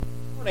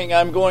morning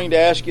I'm going to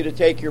ask you to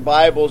take your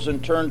Bibles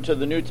and turn to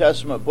the New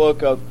Testament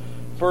book of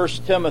 1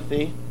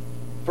 Timothy.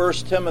 1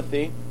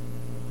 Timothy.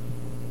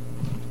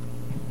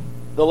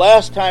 The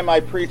last time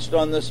I preached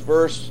on this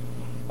verse,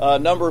 a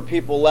number of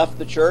people left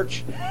the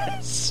church.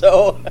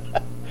 So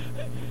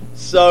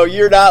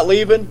you're not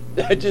leaving.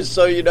 Just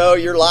so you know,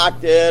 you're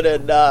locked in,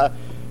 and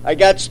I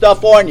got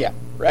stuff on you,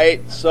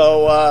 right?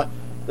 So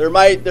there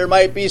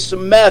might be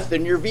some meth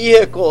in your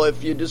vehicle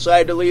if you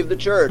decide to leave the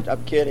church.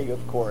 I'm kidding,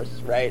 of course,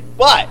 right?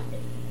 But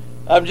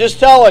I'm just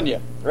telling you,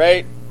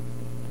 right?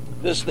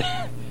 That's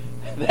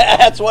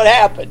what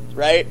happened,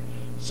 right?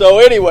 So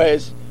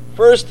anyways,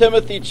 1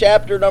 Timothy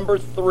chapter number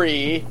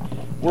 3,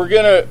 we're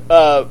going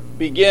to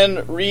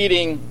begin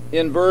reading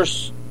in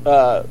verse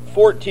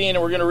 14,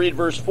 and we're going to read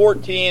verse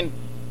 14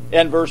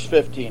 and verse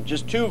 15.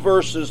 Just two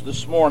verses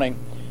this morning.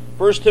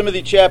 1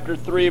 Timothy chapter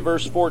 3,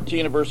 verse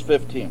 14 and verse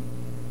 15.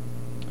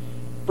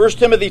 1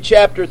 Timothy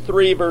chapter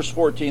 3, verse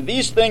 14.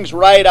 These things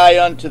write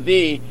I unto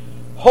thee,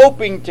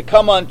 hoping to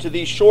come unto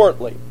thee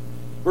shortly.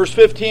 Verse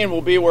 15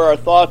 will be where our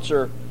thoughts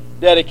are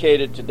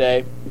dedicated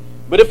today.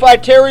 But if I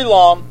tarry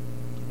long,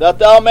 that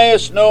thou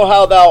mayest know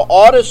how thou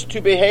oughtest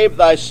to behave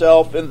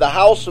thyself in the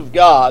house of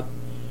God,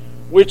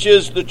 which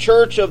is the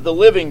church of the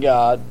living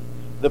God,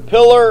 the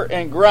pillar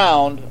and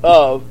ground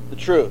of the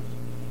truth.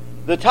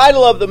 The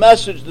title of the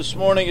message this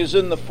morning is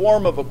in the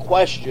form of a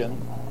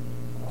question,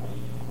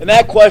 and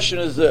that question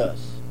is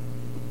this: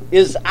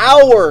 is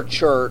our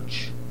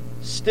church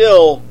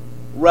still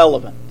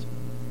relevant?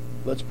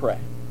 Let's pray.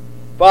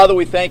 Father,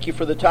 we thank you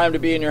for the time to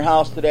be in your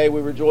house today. We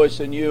rejoice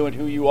in you and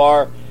who you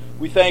are.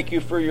 We thank you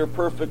for your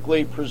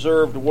perfectly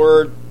preserved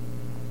word.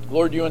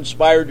 Lord, you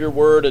inspired your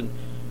word, and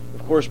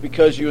of course,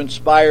 because you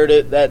inspired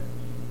it, that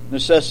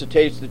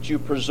necessitates that you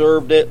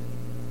preserved it.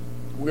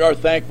 We are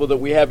thankful that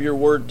we have your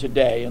word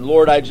today. And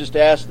Lord, I just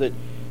ask that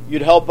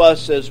you'd help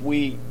us as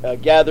we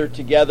gather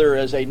together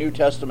as a New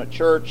Testament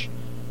church.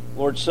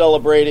 Lord,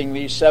 celebrating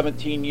these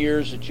 17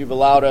 years that you've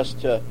allowed us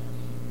to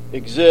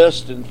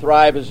exist and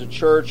thrive as a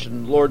church.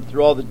 And Lord,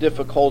 through all the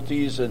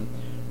difficulties and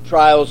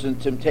trials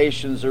and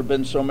temptations, there have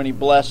been so many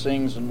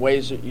blessings and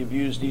ways that you've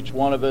used each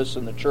one of us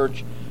and the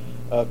church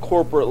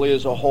corporately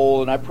as a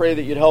whole. And I pray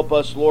that you'd help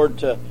us, Lord,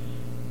 to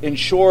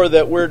ensure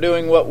that we're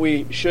doing what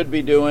we should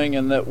be doing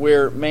and that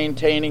we're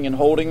maintaining and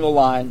holding the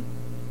line,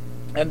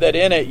 and that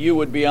in it you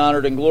would be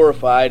honored and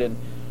glorified. And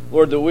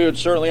Lord, that we would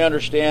certainly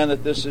understand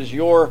that this is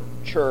your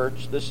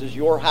church, this is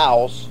your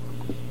house,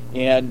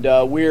 and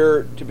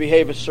we're to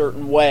behave a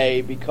certain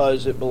way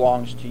because it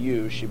belongs to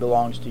you. She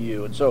belongs to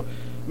you. And so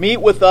meet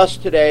with us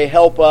today.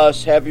 Help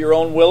us. Have your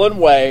own will and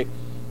way.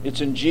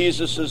 It's in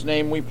Jesus'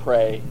 name we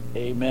pray.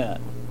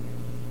 Amen.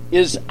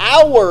 Is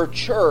our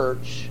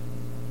church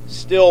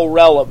still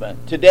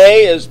relevant?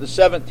 Today is the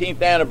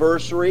 17th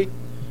anniversary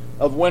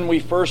of when we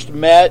first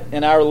met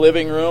in our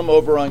living room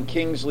over on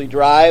Kingsley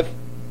Drive,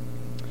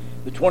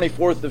 the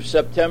 24th of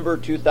September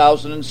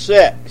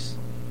 2006.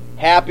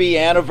 Happy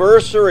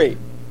anniversary.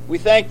 We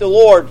thank the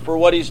Lord for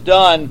what He's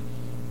done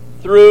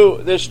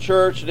through this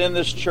church and in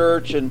this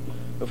church, and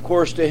of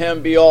course to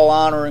Him be all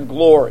honor and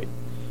glory.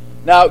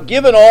 Now,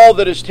 given all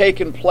that has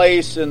taken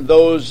place in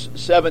those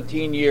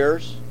 17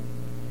 years,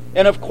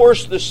 and of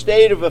course the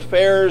state of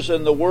affairs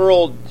in the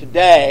world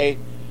today,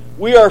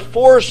 we are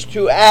forced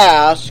to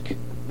ask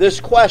this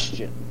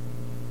question: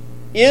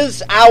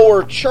 is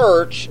our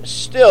church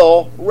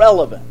still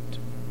relevant?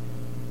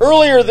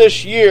 Earlier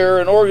this year,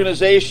 an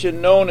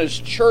organization known as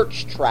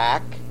Church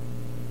Track,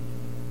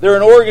 they're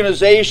an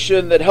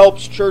organization that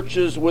helps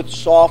churches with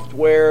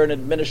software and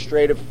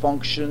administrative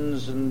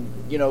functions and,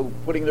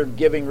 putting their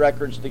giving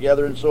records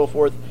together and so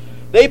forth.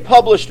 They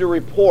published a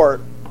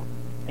report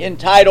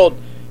entitled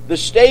The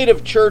State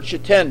of Church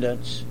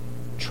Attendance,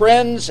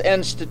 Trends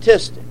and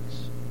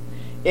Statistics.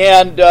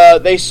 And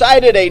they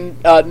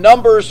cited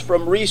numbers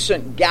from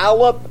recent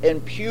Gallup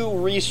and Pew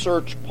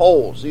Research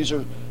polls. These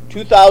are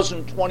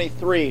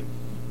 2023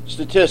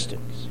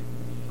 statistics.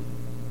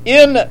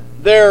 In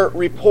their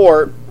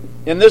report,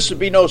 and this would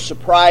be no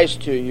surprise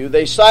to you,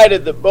 they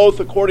cited that both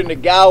according to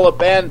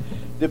Gallup and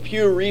the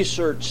Pew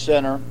Research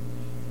Center,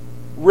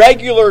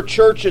 regular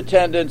church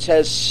attendance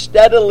has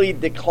steadily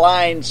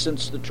declined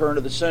since the turn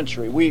of the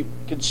century. We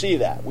can see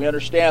that. We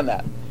understand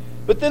that.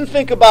 But then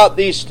think about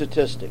these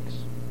statistics.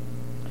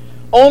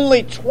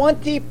 Only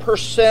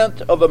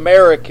 20% of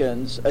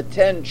Americans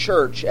attend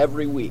church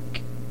every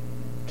week.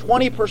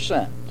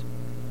 20%.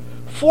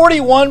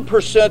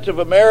 41% of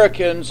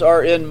Americans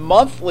are in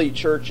monthly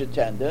church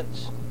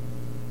attendance,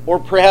 or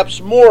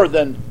perhaps more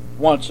than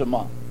once a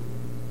month.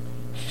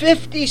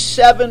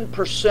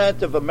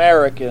 57% of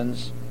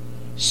Americans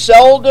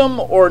seldom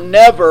or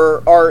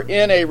never are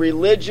in a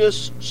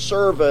religious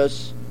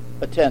service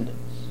attendance.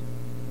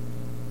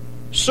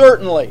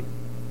 Certainly,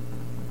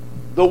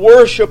 the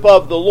worship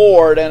of the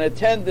Lord and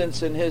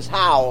attendance in His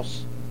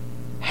house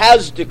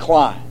has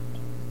declined.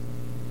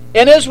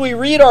 And as we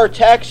read our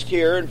text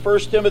here in 1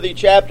 Timothy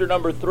chapter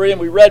number 3,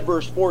 and we read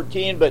verse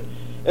 14, but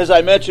as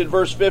I mentioned,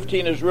 verse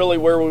 15 is really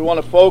where we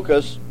want to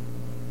focus.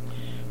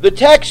 The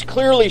text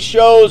clearly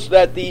shows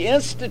that the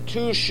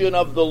institution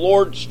of the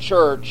Lord's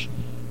church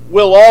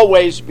will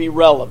always be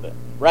relevant,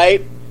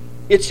 right?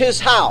 It's His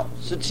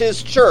house. It's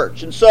His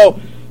church. And so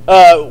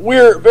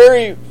we're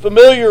very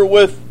familiar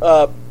with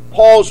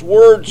Paul's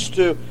words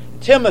to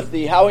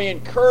Timothy, how he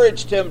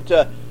encouraged him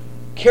to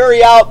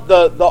carry out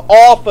the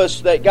office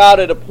that God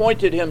had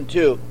appointed him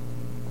to,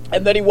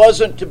 and that he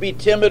wasn't to be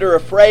timid or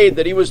afraid,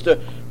 that he was to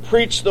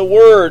preach the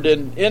word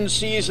in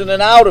season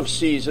and out of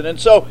season. And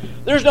so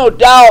there's no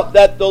doubt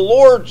that the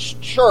Lord's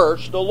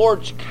church, the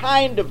Lord's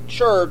kind of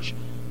church,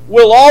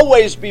 will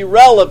always be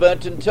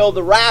relevant until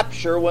the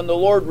rapture, when the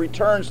Lord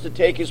returns to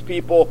take His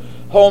people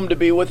home to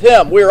be with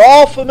Him. We're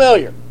all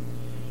familiar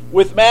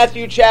with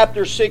Matthew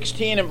chapter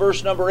 16 and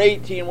verse number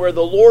 18, where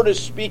the Lord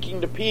is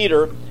speaking to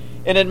Peter.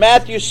 And in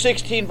Matthew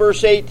 16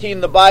 verse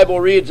 18, the Bible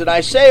reads, "And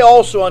I say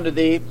also unto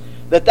thee,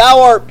 that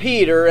thou art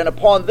Peter, and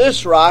upon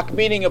this rock,"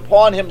 meaning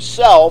upon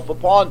Himself,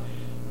 upon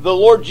the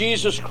Lord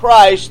Jesus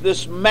Christ,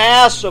 this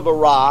mass of a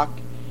rock,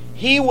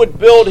 He would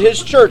build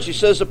His church. He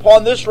says,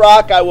 "Upon this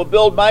rock I will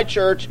build my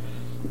church,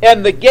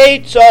 and the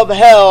gates of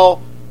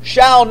hell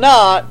shall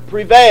not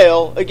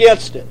prevail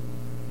against it."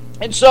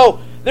 And so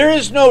there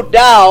is no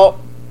doubt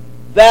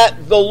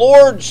that the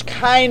Lord's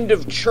kind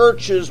of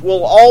churches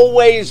will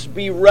always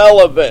be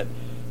relevant.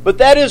 But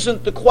that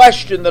isn't the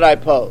question that I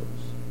pose.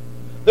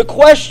 The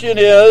question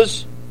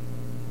is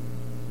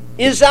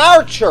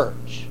our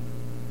church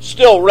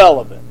still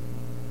relevant?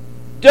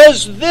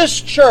 Does this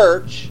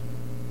church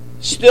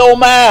still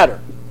matter?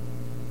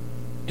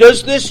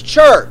 Does this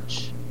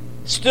church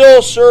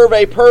still serve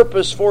a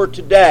purpose for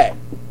today?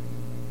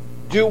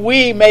 Do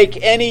we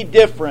make any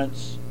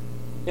difference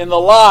in the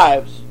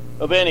lives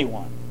of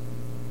anyone?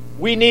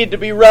 We need to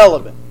be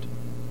relevant.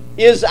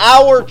 Is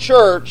our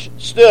church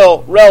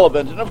still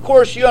relevant? And of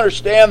course, you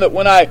understand that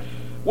when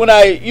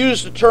I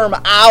use the term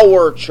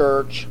 "our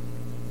church,"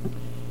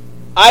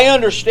 I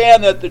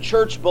understand that the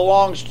church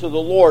belongs to the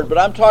Lord, but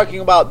I'm talking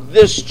about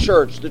this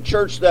church, the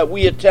church that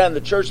we attend,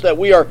 the church that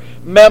we are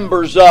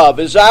members of.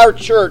 Is our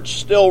church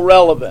still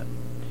relevant?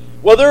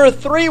 Well, there are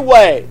three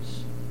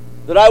ways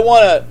that I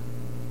want to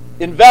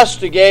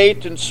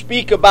investigate and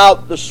speak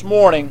about this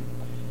morning.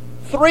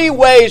 Three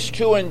ways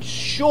to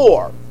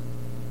ensure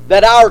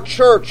that our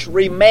church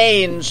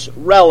remains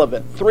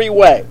relevant. Three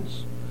ways.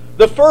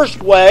 The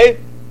first way,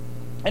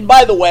 and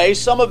by the way,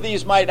 some of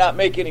these might not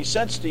make any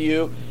sense to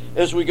you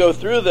as we go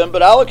through them,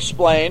 but I'll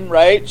explain,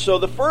 right? So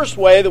the first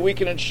way that we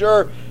can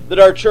ensure that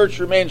our church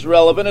remains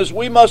relevant is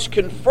we must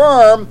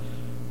confirm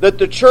that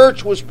the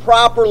church was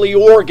properly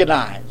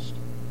organized.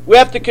 We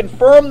have to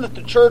confirm that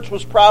the church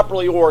was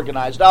properly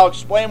organized. I'll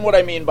explain what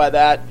I mean by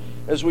that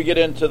as we get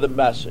into the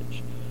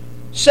message.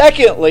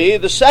 Secondly,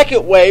 the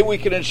second way we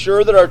can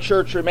ensure that our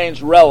church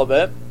remains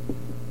relevant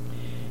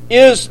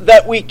is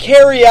that we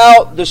carry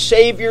out the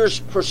Savior's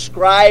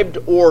prescribed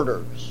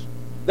orders.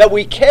 That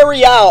we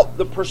carry out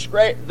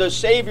the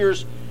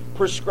Savior's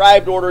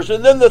prescribed orders.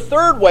 And then the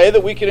third way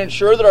that we can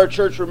ensure that our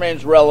church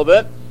remains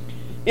relevant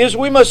is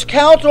we must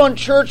count on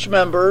church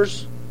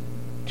members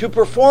to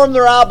perform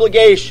their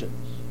obligations.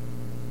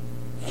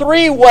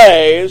 Three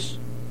ways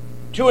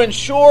to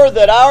ensure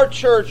that our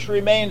church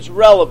remains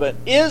relevant.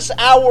 Is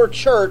our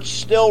church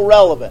still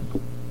relevant?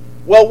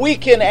 Well, we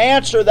can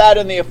answer that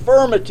in the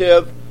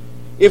affirmative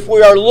if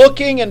we are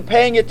looking and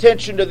paying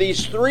attention to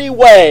these three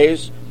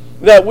ways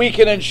that we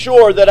can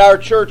ensure that our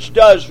church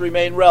does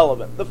remain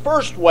relevant. The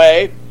first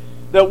way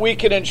that we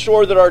can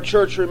ensure that our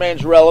church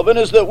remains relevant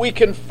is that we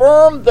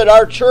confirm that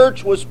our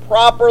church was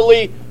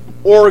properly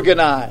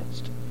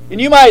organized. And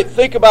you might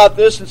think about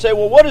this and say,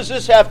 well, what does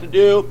this have to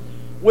do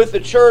with the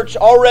church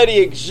already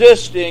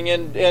existing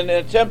and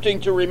attempting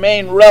to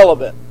remain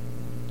relevant?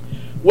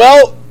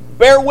 Well,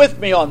 bear with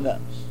me on this,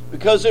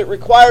 because it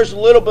requires a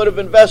little bit of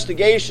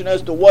investigation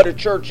as to what a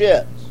church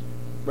is,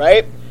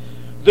 right?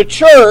 The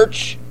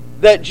church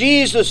that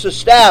Jesus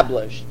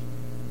established,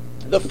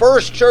 the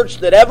first church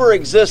that ever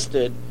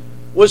existed,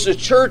 was a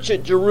church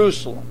at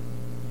Jerusalem.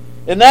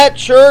 And that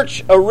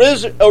church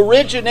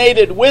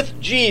originated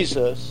with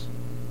Jesus,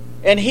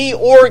 and He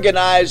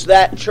organized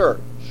that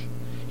church.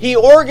 He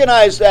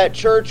organized that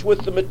church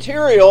with the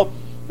material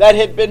that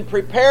had been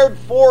prepared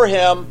for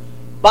Him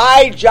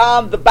by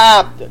John the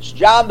Baptist.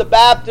 John the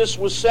Baptist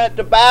was sent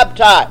to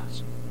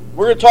baptize.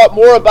 We're going to talk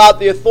more about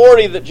the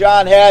authority that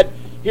John had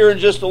here in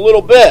just a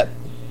little bit.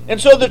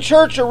 And so the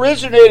church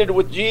originated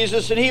with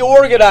Jesus, and He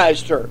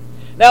organized her.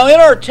 Now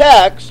in our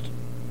text,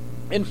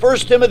 in 1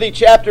 Timothy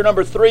chapter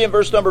number 3 and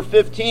verse number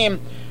 15,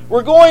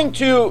 we're going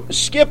to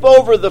skip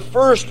over the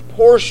first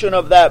portion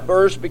of that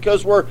verse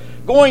because we're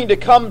going to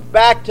come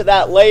back to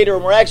that later,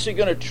 and we're actually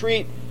going to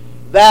treat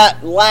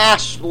that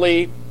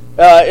lastly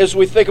as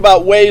we think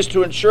about ways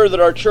to ensure that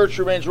our church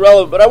remains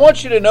relevant. But I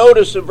want you to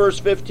notice in verse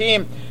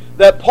 15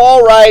 that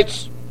Paul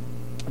writes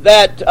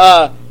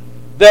that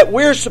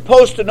we're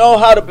supposed to know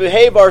how to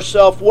behave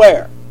ourselves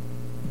where?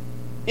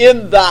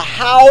 In the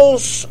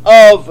house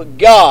of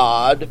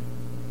God,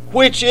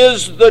 which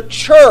is the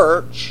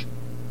church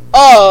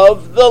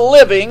of the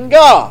living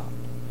God.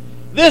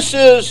 This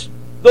is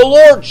the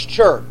Lord's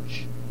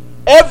church.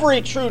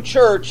 Every true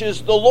church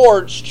is the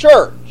Lord's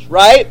church,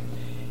 right?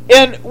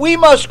 And we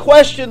must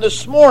question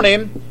this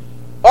morning,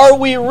 are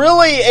we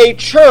really a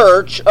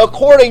church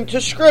according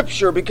to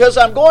Scripture? Because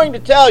I'm going to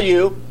tell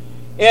you,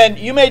 and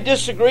you may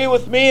disagree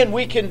with me, and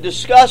we can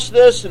discuss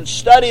this and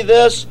study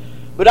this,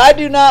 but I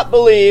do not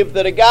believe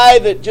that a guy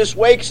that just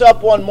wakes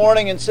up one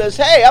morning and says,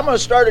 hey, I'm going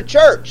to start a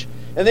church,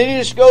 and then he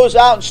just goes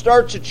out and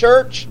starts a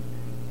church,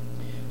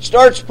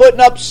 starts putting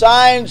up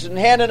signs and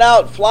handing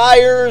out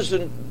flyers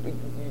and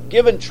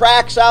giving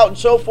tracts out and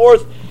so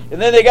forth,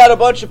 and then they got a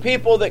bunch of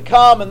people that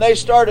come and they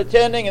start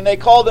attending and they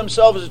call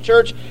themselves a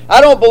church. I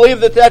don't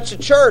believe that that's a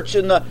church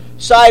in the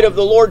sight of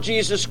the Lord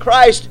Jesus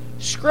Christ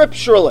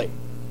scripturally.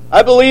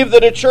 I believe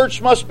that a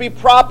church must be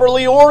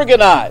properly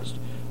organized.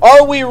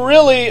 Are we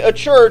really a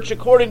church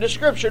according to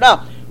Scripture?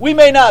 Now, we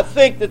may not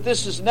think that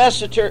this is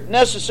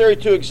necessary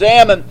to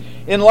examine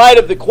in light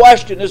of the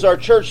question, is our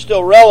church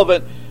still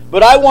relevant?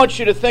 But I want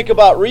you to think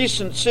about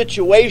recent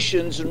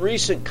situations and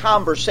recent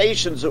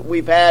conversations that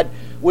we've had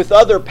with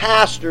other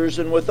pastors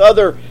and with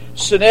other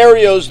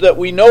scenarios that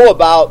we know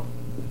about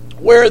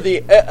where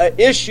the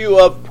issue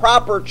of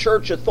proper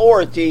church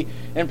authority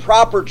and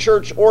proper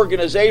church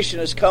organization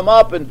has come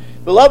up. And,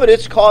 beloved,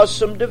 it's caused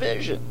some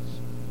divisions.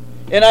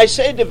 And I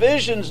say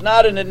divisions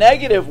not in a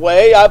negative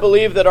way. I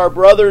believe that our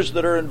brothers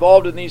that are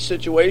involved in these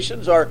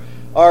situations are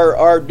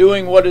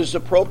doing what is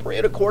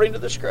appropriate according to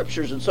the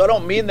Scriptures. And so I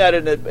don't mean that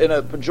in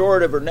a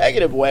pejorative or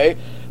negative way,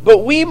 but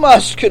we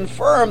must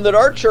confirm that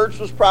our church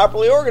was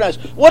properly organized.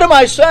 What am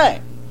I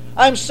saying?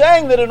 I'm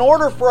saying that in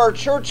order for our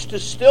church to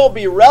still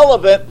be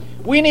relevant,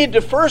 we need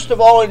to first of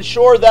all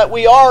ensure that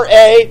we are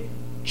a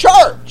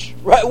church.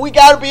 Right? We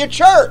got to be a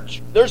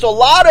church. There's a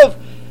lot of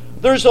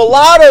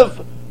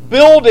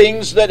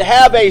buildings that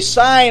have a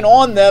sign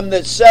on them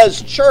that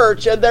says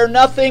church, and they're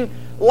nothing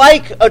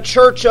like a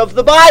church of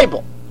the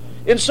Bible.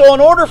 And so in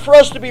order for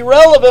us to be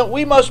relevant,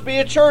 we must be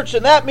a church.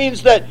 And that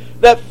means that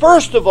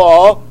first of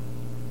all,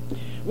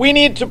 we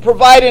need to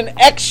provide an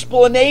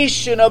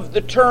explanation of the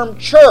term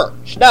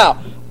church.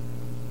 Now,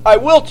 I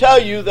will tell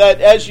you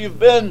that as you've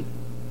been,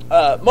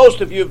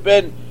 most of you have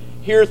been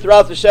here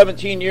throughout the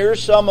 17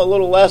 years, some a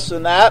little less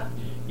than that.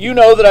 You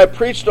know that I've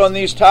preached on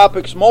these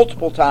topics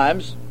multiple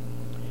times.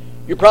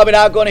 You're probably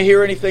not going to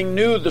hear anything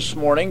new this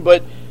morning,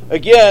 but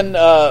again,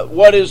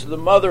 what is the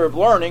mother of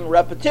learning?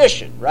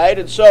 Repetition, right?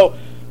 And so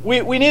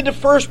we need to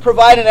first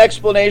provide an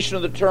explanation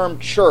of the term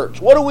church.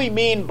 What do we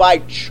mean by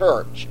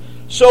church?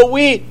 So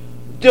we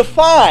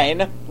define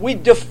the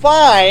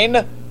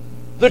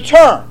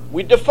term.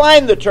 We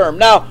define the term.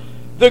 Now,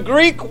 the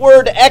Greek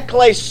word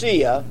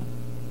ekklesia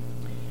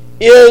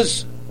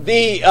is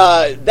the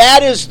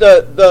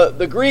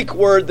Greek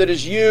word that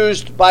is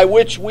used by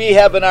which we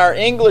have in our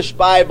English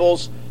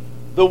Bibles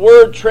the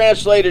word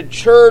translated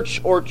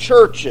church or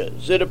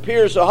churches. It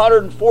appears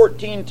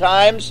 114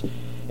 times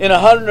in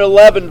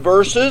 111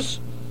 verses.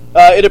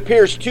 It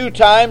appears 2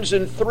 times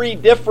in 3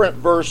 different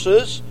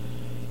verses.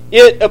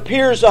 It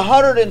appears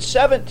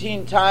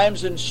 117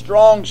 times in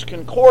Strong's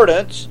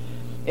Concordance,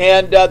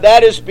 and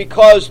that is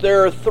because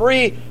there are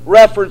 3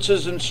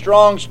 references in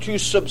Strong's to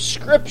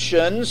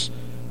subscriptions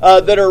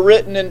that are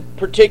written in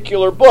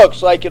particular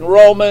books, like in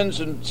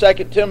Romans and 2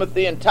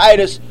 Timothy and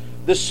Titus.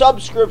 The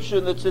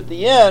subscription that's at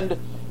the end,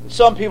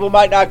 some people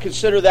might not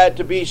consider that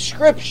to be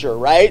Scripture,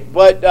 right?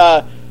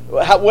 But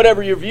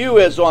whatever your view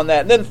is on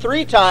that. And then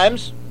 3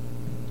 times,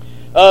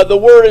 the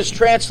word is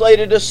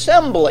translated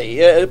assembly,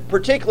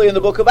 particularly in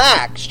the book of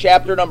Acts,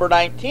 chapter number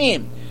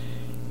 19.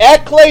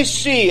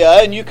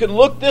 Ekklesia, and you can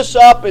look this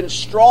up in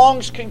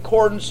Strong's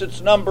Concordance, it's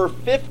number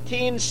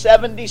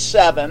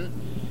 1577.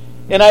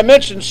 And I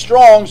mentioned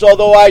Strong's,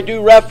 although I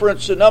do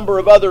reference a number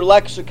of other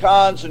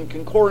lexicons and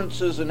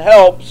concordances and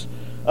helps.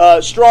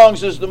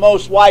 Strong's is the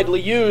most widely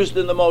used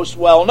and the most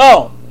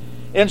well-known.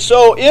 And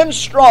so in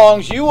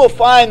Strong's, you will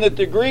find that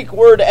the Greek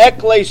word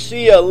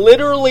ekklesia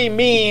literally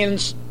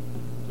means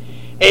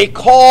a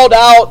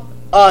called-out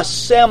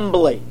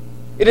assembly.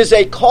 It is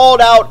a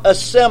called-out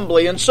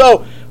assembly. And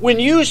so when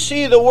you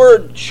see the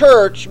word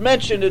church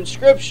mentioned in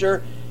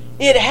Scripture,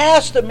 it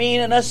has to mean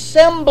an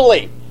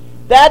assembly.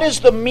 That is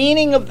the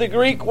meaning of the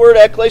Greek word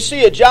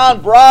ekklesia.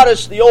 John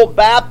Broadus, the old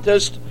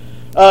Baptist,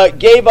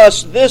 gave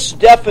us this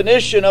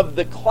definition of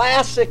the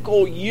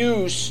classical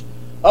use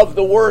of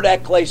the word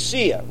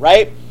ekklesia,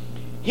 right?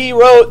 He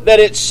wrote that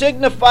it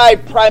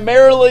signified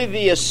primarily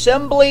the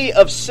assembly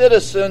of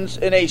citizens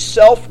in a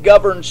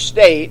self-governed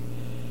state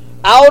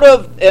out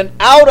of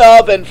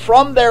and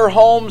from their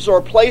homes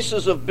or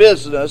places of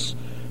business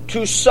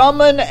to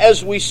summon,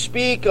 as we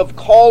speak, of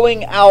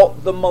calling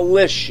out the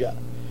militia.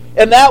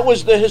 And that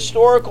was the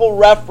historical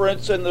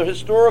reference and the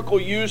historical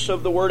use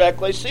of the word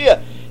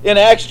ekklesia. In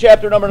Acts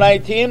chapter number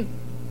 19,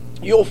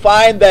 you'll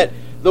find that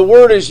the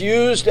word is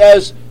used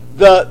as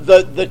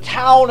the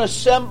town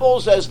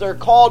assembles, as they're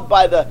called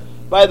by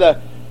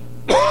the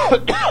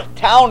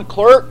town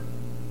clerk,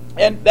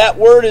 and that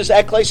word is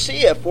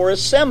ekklesia, for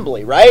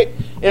assembly, right?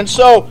 And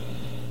so,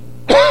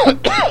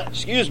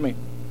 excuse me,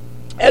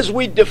 as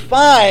we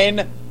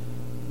define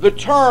the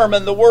term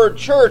and the word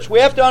church, we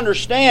have to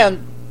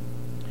understand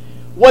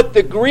what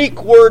the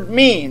Greek word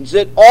means.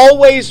 It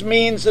always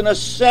means an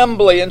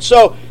assembly. And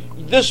so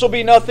this will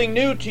be nothing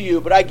new to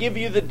you, but I give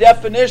you the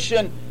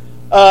definition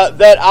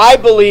that I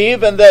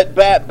believe and that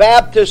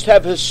Baptists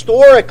have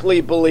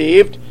historically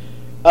believed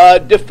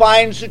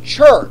defines a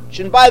church.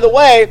 And by the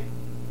way,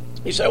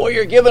 you say, well,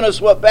 you're giving us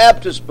what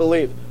Baptists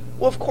believe.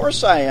 Well, of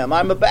course I am.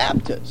 I'm a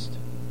Baptist.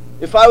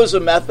 If I was a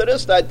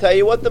Methodist, I'd tell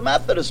you what the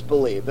Methodists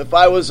believe. If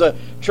I was a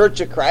Church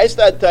of Christ,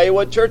 I'd tell you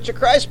what Church of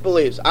Christ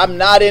believes. I'm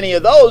not any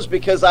of those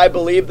because I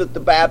believe that the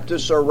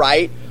Baptists are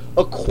right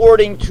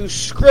according to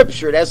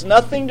Scripture. It has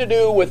nothing to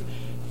do with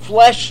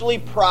fleshly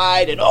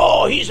pride and,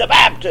 oh, he's a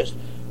Baptist.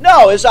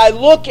 No, as I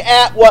look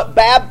at what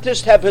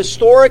Baptists have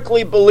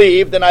historically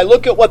believed and I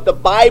look at what the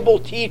Bible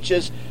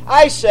teaches,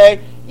 I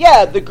say,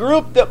 yeah, the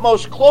group that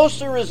most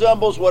closely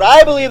resembles what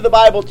I believe the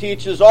Bible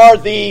teaches are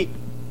the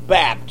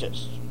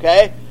Baptists.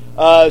 Okay?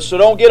 So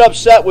don't get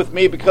upset with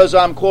me because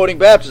I'm quoting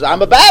Baptists.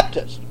 I'm a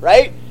Baptist,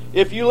 right?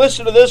 If you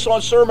listen to this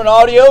on sermon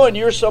audio and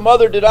you're some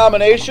other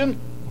denomination,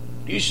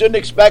 you shouldn't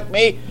expect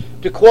me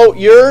to quote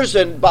yours.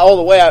 And by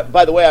the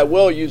way, I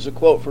will use a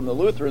quote from the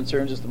Lutherans here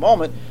in just a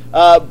moment.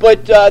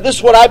 But this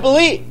is what I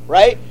believe,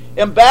 right?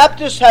 And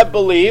Baptists have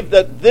believed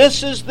that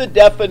this is the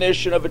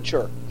definition of a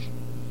church.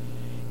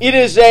 It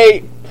is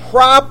a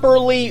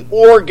properly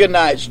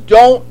organized,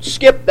 don't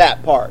skip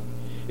that part.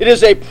 It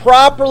is a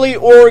properly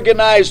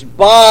organized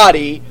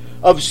body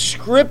of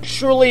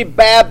scripturally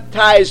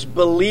baptized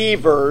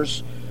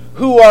believers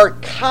who are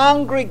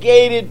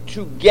congregated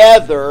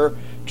together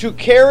to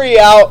carry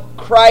out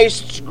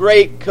Christ's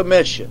Great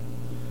Commission.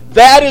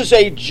 That is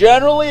a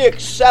generally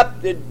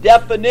accepted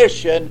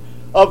definition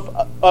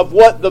of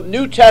what the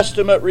New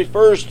Testament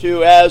refers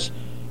to as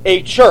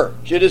a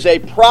church. It is a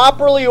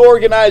properly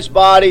organized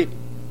body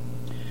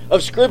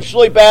of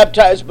scripturally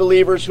baptized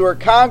believers who are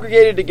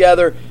congregated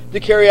together to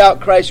carry out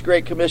Christ's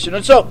Great Commission.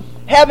 And so,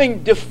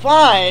 having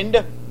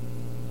defined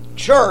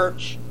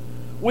church,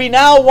 we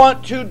now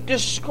want to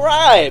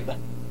describe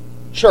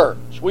church.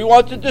 We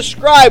want to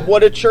describe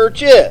what a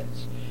church is.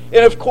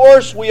 And of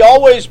course, we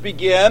always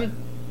begin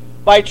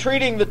by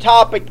treating the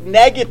topic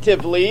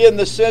negatively in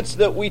the sense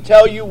that we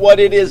tell you what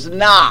it is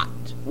not.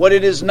 What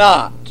it is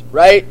not,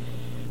 right?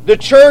 The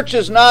church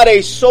is not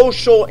a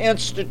social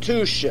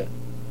institution.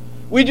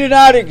 We do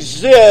not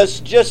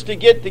exist just to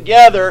get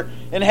together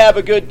and have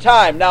a good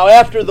time. Now,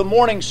 after the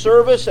morning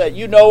service,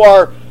 you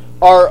know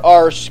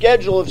our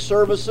schedule of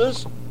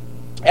services.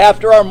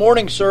 After our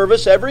morning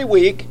service every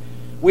week,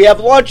 we have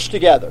lunch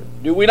together,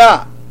 do we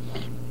not?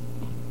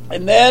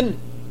 And then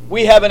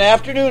we have an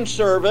afternoon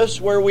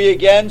service where we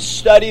again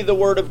study the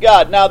Word of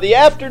God. Now, the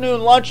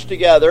afternoon lunch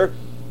together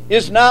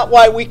is not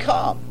why we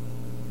come.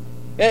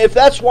 And if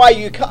that's why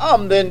you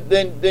come,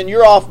 then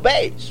you're off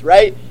base,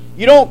 right?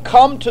 You don't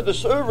come to the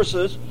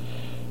services.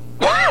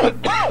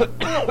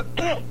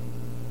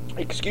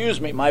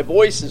 Excuse me, my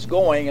voice is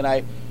going, and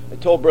I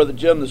told Brother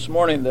Jim this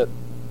morning that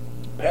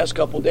the past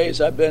couple of days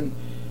I've been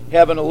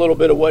having a little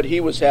bit of what he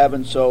was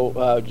having,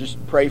 so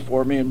just pray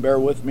for me and bear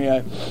with me.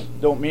 I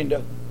don't mean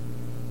to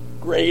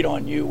grate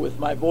on you with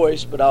my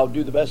voice, but I'll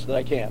do the best that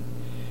I can.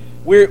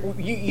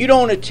 You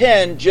don't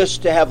attend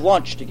just to have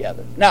lunch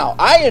together. Now,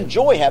 I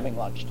enjoy having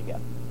lunch together.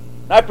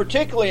 I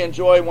particularly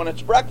enjoy when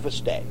it's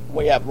breakfast day,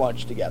 we have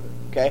lunch together,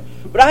 okay?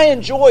 But I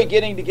enjoy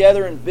getting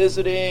together and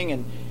visiting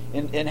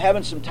and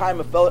having some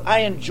time of fellowship. I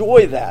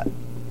enjoy that.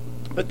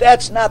 But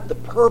that's not the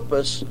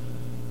purpose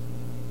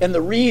and the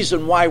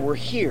reason why we're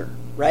here,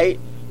 right?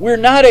 We're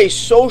not a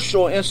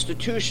social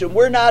institution.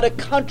 We're not a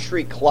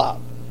country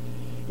club.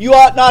 You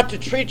ought not to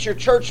treat your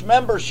church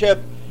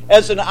membership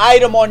as an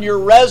item on your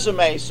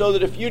resume so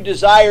that if you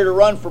desire to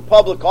run for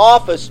public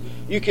office,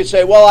 you could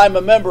say, well, I'm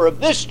a member of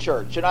this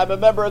church, and I'm a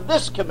member of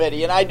this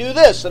committee, and I do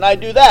this, and I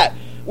do that.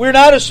 We're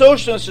not a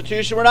social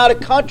institution. We're not a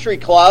country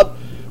club.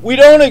 We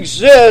don't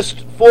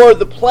exist for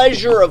the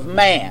pleasure of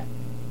man.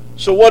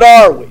 So what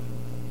are we?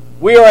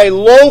 We are a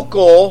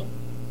local,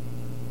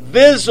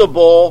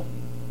 visible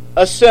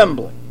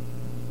assembly.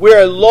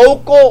 We're a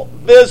local,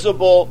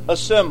 visible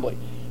assembly.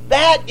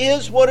 That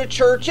is what a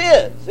church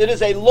is. It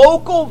is a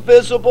local,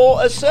 visible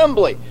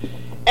assembly.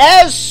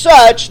 As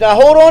such, now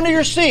hold on to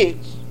your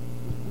seats.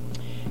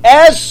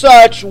 As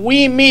such,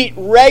 we meet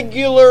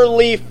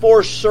regularly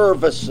for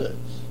services.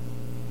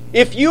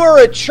 If you are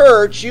a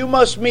church, you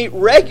must meet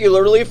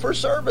regularly for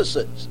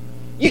services.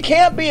 You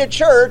can't be a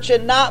church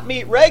and not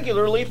meet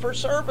regularly for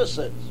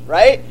services,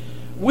 right?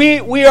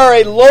 We are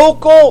a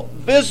local,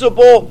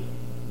 visible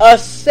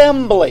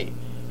assembly.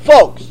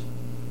 Folks,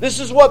 this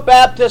is what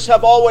Baptists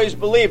have always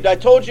believed. I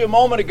told you a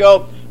moment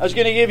ago I was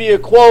going to give you a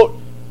quote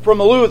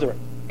from a Lutheran.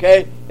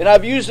 Okay? And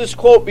I've used this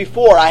quote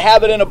before. I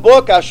have it in a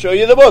book. I'll show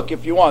you the book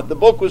if you want. The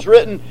book was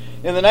written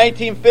in the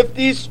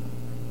 1950s.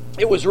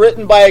 It was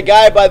written by a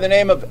guy by the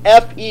name of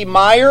F.E.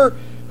 Meyer,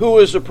 who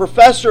was a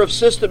professor of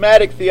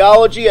systematic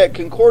theology at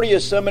Concordia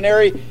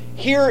Seminary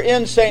here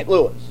in St.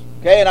 Louis.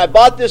 Okay? And I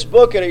bought this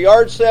book at a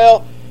yard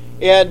sale.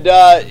 And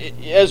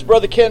as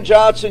Brother Ken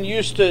Johnson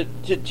used to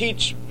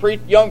teach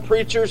young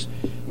preachers,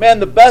 man,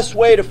 the best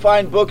way to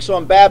find books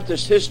on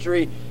Baptist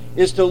history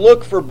is to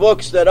look for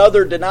books that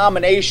other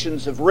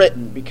denominations have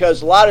written,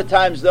 because a lot of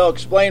times they'll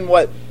explain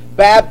what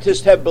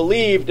Baptists have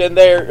believed, and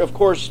they're, of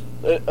course,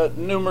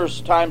 numerous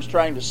times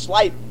trying to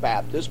slight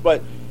Baptists,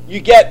 but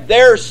you get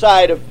their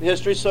side of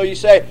history, so you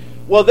say,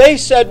 well, they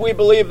said we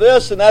believe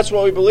this, and that's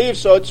what we believe,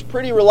 so it's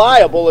pretty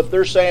reliable if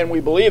they're saying we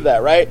believe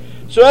that, right?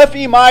 So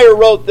F.E. Meyer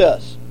wrote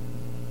this: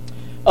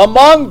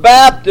 among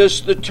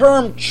Baptists, the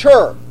term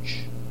church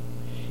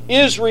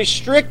is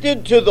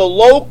restricted to the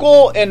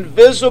local and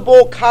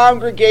visible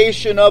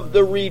congregation of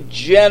the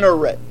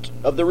regenerate.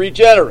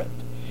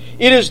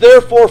 It is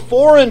therefore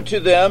foreign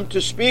to them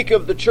to speak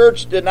of the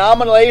church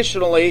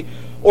denominationally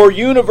or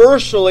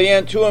universally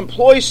and to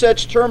employ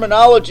such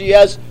terminology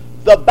as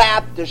the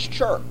Baptist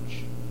church.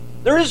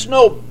 There is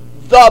no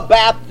the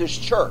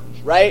Baptist church,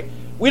 right?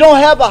 We don't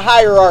have a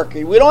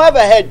hierarchy. We don't have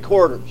a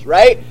headquarters,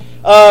 right?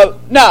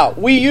 Now,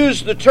 we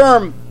use the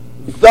term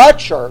the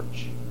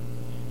church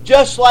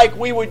just like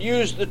we would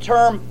use the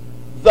term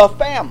the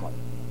family.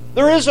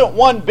 There isn't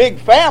one big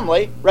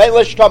family, right?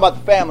 Unless you're talking about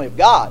the family of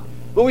God.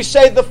 But we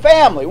say the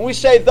family. When we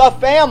say the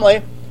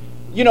family,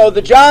 you know,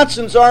 the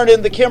Johnsons aren't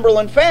in the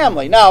Kimberlin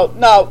family.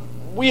 Now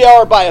we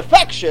are by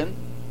affection,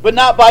 but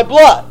not by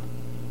blood.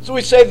 So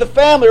we say the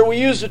family, or we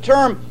use the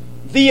term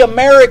the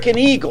American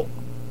eagle.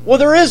 Well,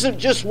 there isn't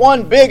just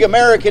one big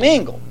American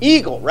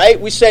eagle, right?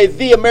 We say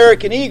the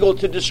American eagle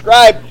to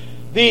describe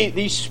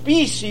the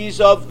species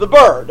of the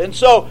bird. And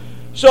so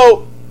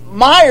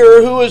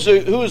Meyer, who is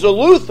a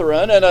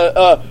Lutheran and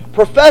a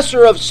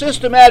professor of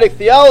systematic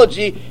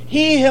theology,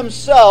 he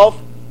himself,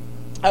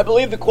 I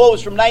believe the quote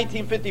was from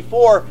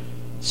 1954,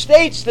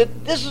 states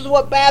that this is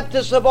what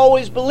Baptists have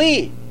always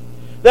believed,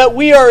 that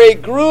we are a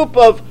group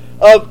of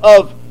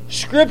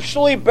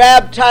scripturally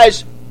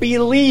baptized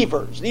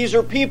believers. These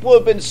are people who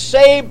have been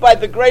saved by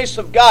the grace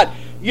of God.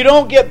 You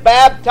don't get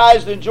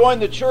baptized and join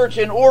the church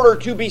in order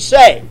to be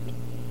saved.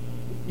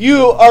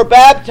 You are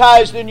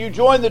baptized and you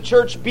join the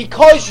church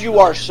because you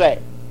are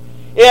saved.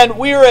 And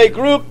we are a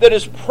group that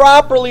is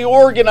properly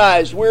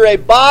organized. We're a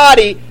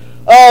body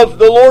of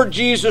the Lord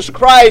Jesus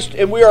Christ,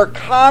 and we are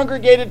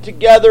congregated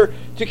together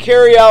to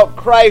carry out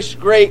Christ's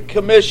Great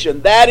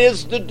Commission. That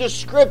is the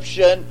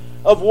description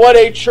of what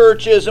a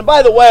church is. And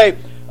by the way,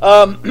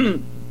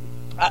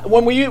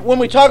 when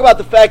we talk about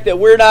the fact that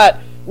we're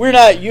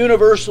not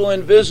universal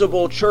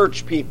invisible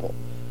church people,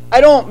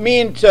 I don't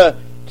mean to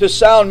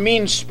sound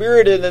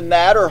mean-spirited in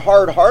that or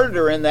hard-hearted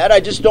in that. I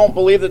just don't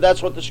believe that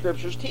that's what the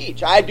Scriptures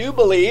teach. I do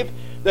believe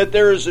that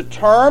there is a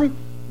term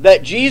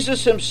that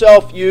Jesus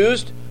himself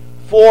used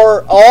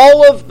for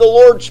all of the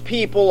Lord's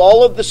people,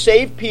 all of the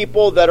saved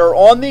people that are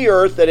on the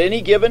earth at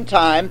any given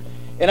time,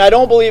 and I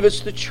don't believe it's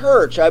the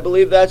church. I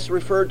believe that's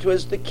referred to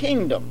as the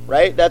kingdom,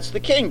 right? That's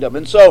the kingdom.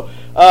 And so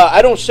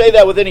I don't say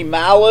that with any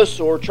malice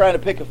or trying to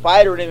pick a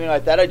fight or anything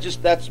like that.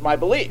 That's my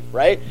belief,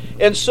 right?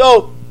 And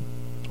so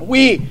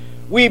we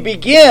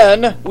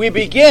begin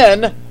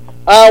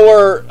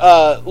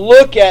our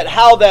look at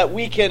how that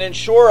we can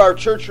ensure our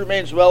church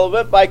remains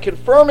relevant by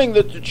confirming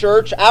that the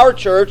church, our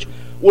church,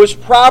 was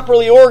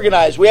properly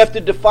organized. We have to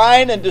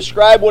define and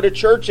describe what a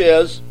church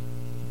is.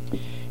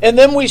 And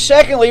then we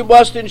secondly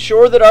must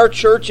ensure that our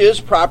church is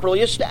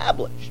properly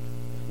established.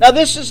 Now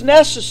this is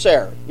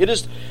necessary.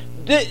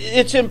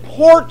 It's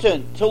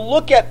important to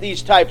look at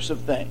these types of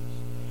things,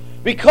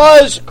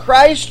 because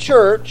Christ's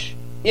church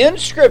in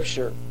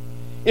Scripture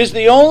is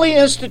the only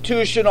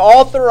institution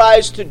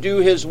authorized to do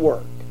His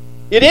work.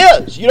 It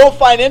is. You don't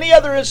find any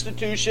other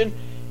institution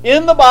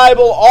in the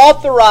Bible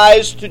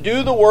authorized to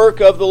do the work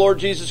of the Lord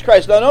Jesus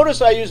Christ. Now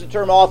notice I use the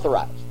term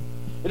authorized.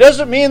 It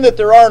doesn't mean that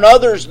there aren't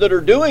others that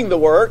are doing the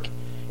work,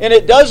 and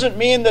it doesn't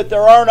mean that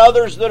there aren't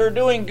others that are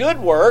doing good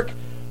work,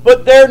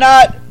 but they're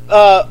not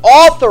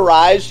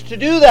authorized to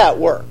do that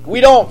work.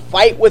 We don't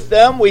fight with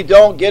them. We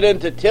don't get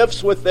into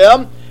tiffs with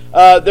them.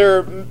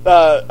 There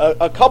are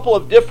a couple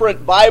of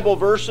different Bible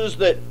verses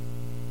that,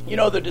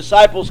 the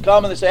disciples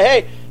come and they say,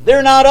 hey,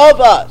 they're not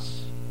of us.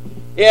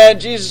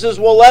 And Jesus says,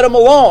 well, let them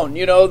alone.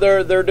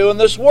 They're doing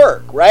this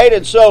work, right?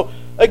 And so,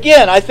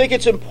 again, I think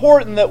it's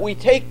important that we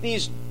take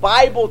these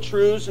Bible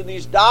truths and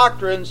these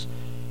doctrines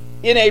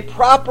in a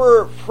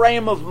proper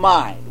frame of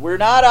mind. We're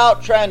not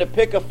out trying to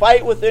pick a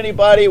fight with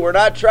anybody. We're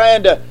not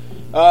trying to,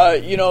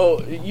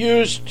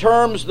 use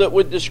terms that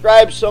would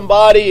describe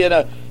somebody in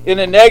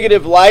a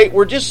negative light.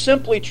 We're just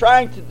simply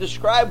trying to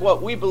describe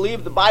what we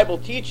believe the Bible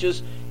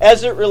teaches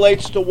as it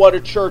relates to what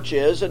a church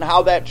is and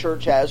how that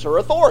church has her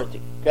authority.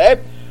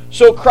 Okay?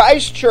 So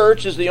Christ's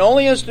church is the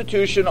only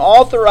institution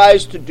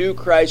authorized to do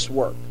Christ's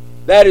work.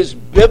 That is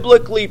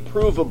biblically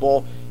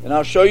provable, and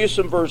I'll show you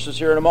some verses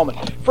here in a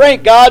moment.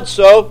 Frank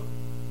Godso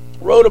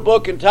wrote a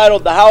book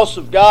entitled The House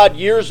of God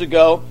years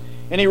ago,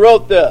 and he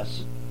wrote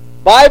this: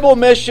 Bible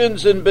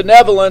missions and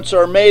benevolence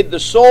are made the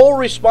sole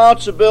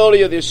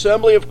responsibility of the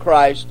Assembly of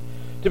Christ,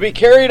 to be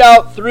carried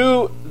out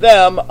through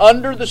them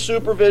under the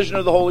supervision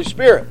of the Holy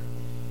Spirit.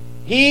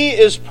 He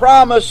is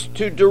promised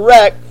to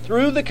direct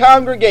through the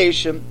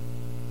congregation,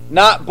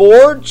 not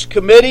boards,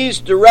 committees,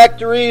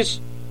 directories,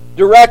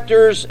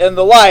 directors and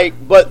the like,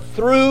 but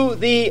through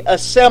the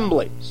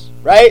assemblies,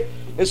 right?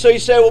 And so you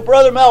say, well,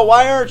 Brother Mel,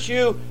 why aren't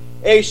you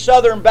a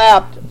Southern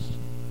Baptist?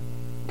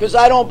 Because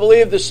I don't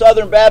believe the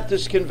Southern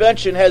Baptist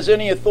Convention has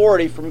any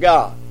authority from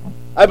God.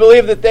 I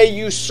believe that they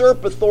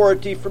usurp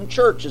authority from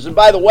churches. And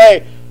by the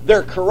way,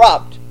 they're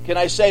corrupt. Can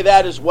I say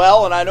that as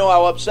well? And I know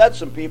I'll upset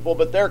some people,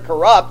 but they're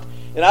corrupt.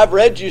 And I've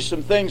read you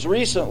some things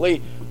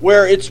recently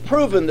where it's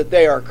proven that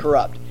they are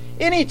corrupt.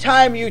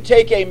 Anytime you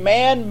take a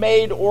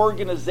man-made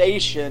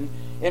organization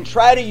and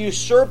try to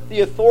usurp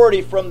the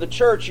authority from the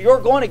church, you're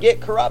going to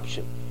get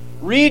corruption.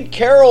 Read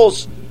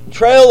Carroll's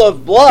Trail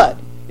of Blood,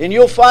 and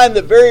you'll find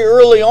that very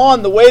early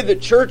on, the way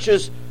that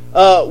churches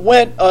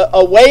went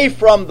away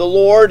from the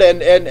Lord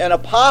and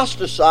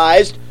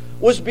apostatized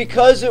was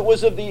because it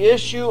was of the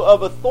issue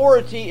of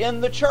authority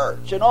in the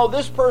church. And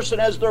this person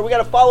has we got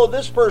to follow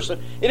this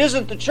person. It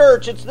isn't the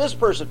church, it's this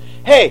person.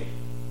 Hey,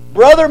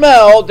 Brother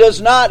Mel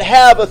does not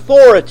have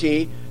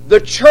authority.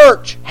 The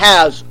church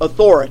has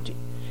authority.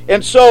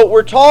 And so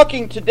we're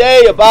talking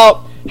today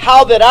about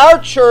how that our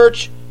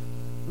church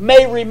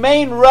may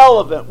remain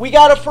relevant. We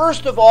got to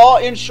first of all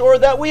ensure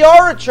that we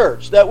are a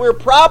church, that we're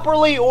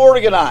properly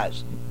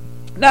organized.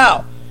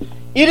 Now,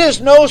 it is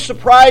no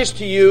surprise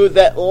to you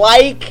that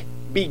like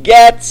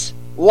begets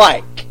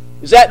like.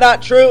 Is that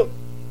not true?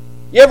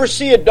 You ever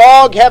see a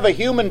dog have a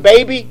human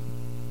baby?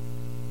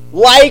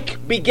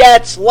 Like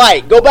begets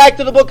like. Go back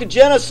to the book of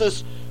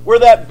Genesis where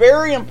that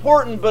very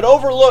important but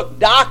overlooked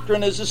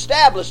doctrine is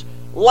established.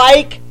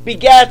 Like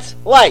begets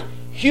like.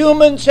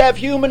 Humans have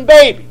human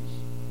babies.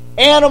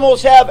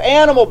 Animals have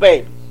animal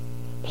babies.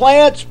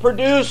 Plants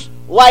produce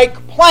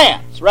like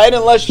plants, right?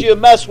 Unless you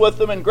mess with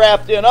them and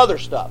graft in other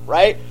stuff,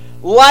 right?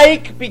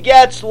 Like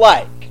begets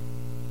like.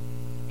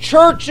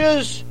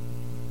 Churches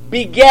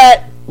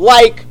beget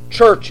like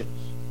churches.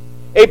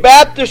 A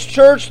Baptist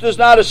church does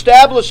not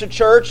establish a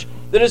church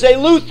that is a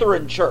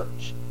Lutheran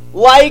church.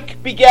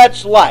 Like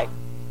begets like.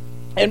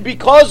 And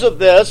because of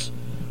this,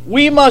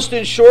 we must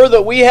ensure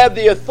that we have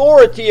the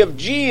authority of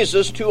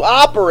Jesus to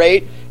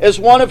operate as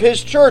one of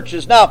His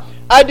churches. Now,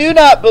 I do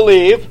not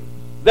believe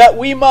that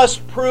we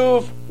must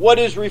prove what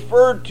is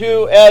referred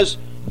to as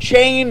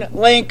chain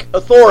link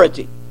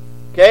authority.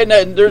 Okay,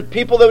 and there are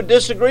people that would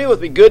disagree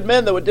with me, good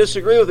men that would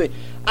disagree with me.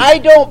 I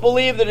don't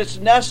believe that it's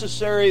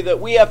necessary that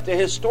we have to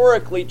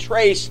historically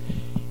trace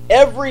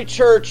every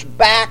church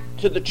back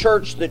to the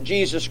church that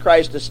Jesus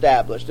Christ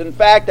established. In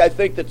fact, I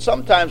think that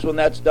sometimes when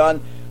that's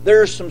done,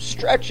 there are some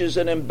stretches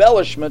and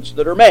embellishments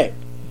that are made.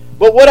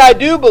 But what I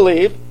do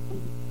believe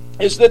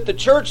is that the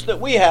church that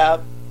we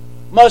have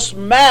must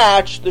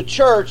match the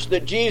church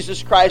that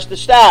Jesus Christ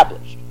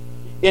established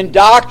in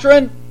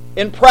doctrine,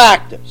 in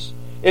practice.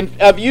 And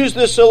I've used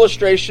this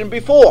illustration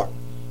before.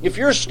 If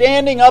you're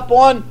standing up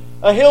on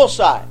a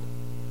hillside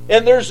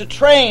and there's a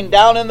train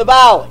down in the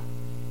valley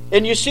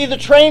and you see the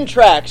train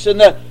tracks and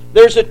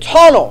there's a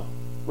tunnel,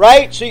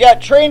 right? So you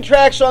got train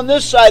tracks on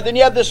this side, then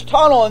you have this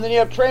tunnel, and then you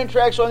have train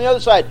tracks on the other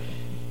side.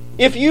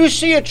 If you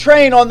see a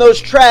train on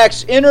those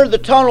tracks enter the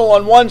tunnel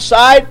on one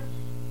side,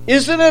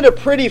 isn't it a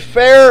pretty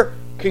fair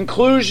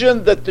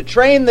conclusion that the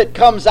train that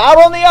comes out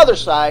on the other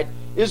side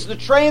is the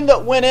train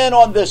that went in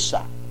on this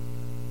side?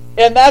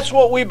 And that's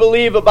what we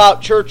believe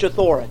about church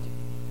authority.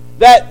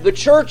 That the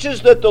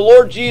churches that the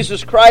Lord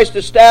Jesus Christ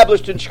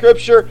established in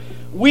Scripture,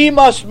 we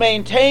must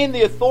maintain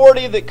the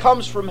authority that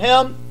comes from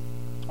Him.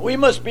 We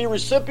must be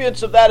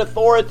recipients of that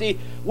authority.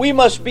 We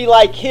must be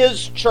like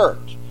His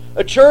church.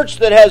 A church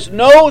that has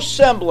no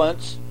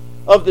semblance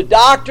of the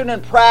doctrine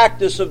and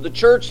practice of the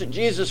church that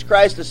Jesus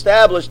Christ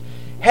established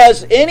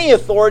has any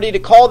authority to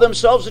call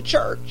themselves a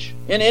church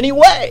in any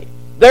way.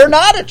 They're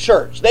not a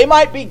church. They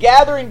might be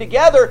gathering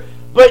together,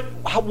 but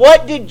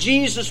what did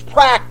Jesus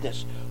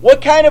practice?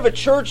 What kind of a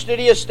church did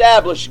He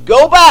establish?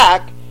 Go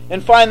back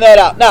and find that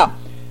out. Now,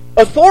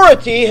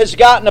 authority has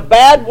gotten a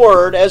bad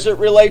word as it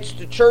relates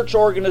to church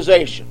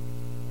organization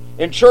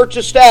and church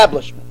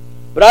establishment.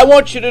 But I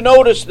want you to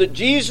notice that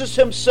Jesus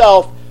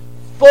Himself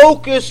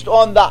focused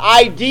on the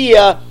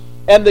idea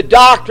and the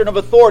doctrine of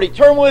authority.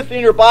 Turn with me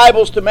in your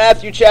Bibles to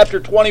Matthew chapter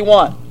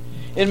 21.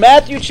 In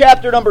Matthew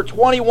chapter number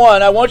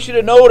 21, I want you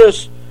to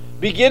notice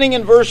beginning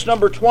in verse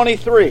number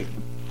 23.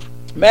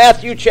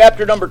 Matthew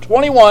chapter number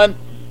 21,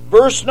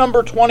 verse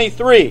number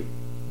 23.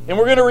 And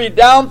we're going to read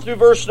down through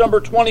verse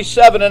number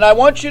 27. And I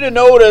want you to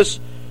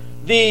notice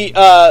the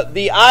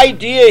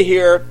idea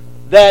here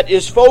that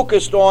is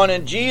focused on,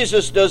 and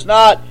Jesus does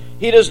not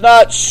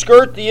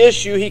skirt the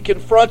issue. He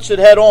confronts it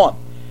head on.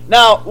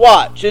 Now,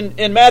 watch.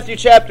 In Matthew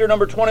chapter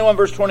number 21,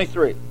 verse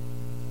 23.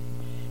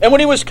 And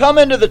when He was come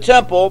into the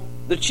temple,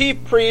 the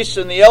chief priests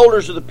and the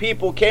elders of the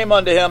people came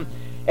unto Him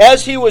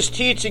as He was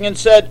teaching and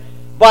said,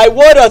 By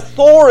what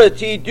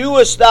authority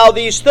doest thou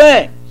these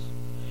things?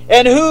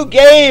 And who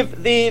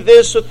gave thee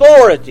this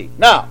authority?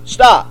 Now,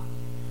 stop.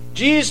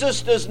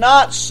 Jesus does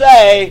not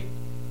say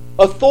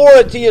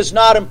authority is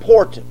not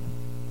important.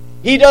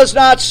 He does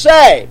not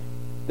say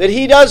that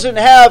He doesn't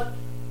have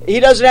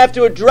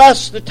to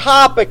address the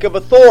topic of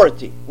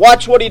authority.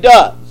 Watch what He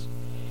does.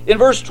 In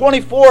verse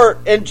 24,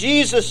 and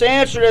Jesus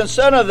answered and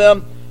said unto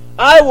them,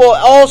 I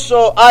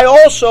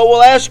also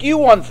will ask you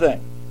one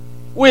thing,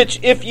 which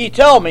if ye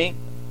tell me,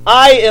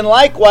 I and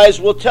likewise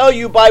will tell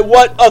you by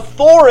what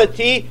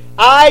authority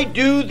I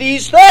do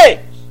these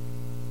things.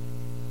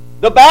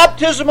 The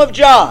baptism of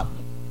John,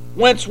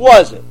 whence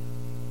was it?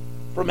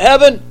 From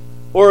heaven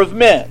or of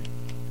men?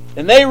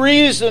 And they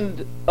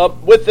reasoned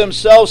with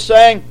themselves,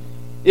 saying,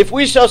 if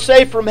we shall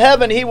say from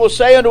heaven, he will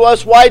say unto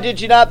us, why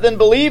did ye not then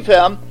believe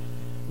him?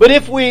 But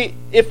if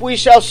we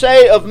shall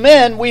say of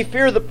men, we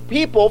fear the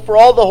people, for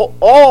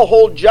all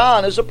hold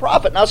John as a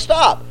prophet. Now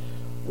stop.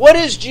 What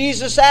is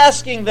Jesus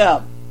asking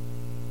them?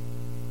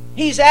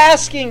 He's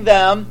asking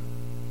them,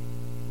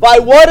 by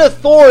what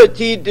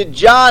authority did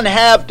John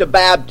have to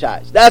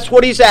baptize? That's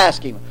what he's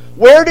asking.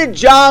 Where did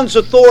John's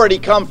authority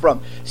come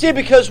from? See,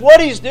 because what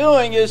he's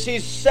doing is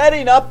he's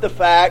setting up the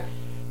fact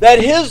that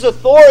his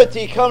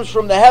authority comes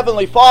from the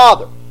Heavenly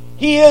Father.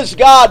 He is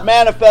God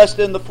manifest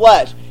in the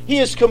flesh. He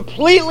is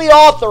completely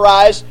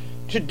authorized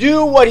to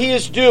do what he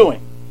is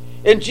doing.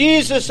 And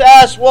Jesus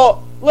asked,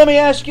 well, let me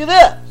ask you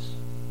this.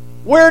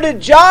 Where did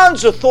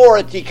John's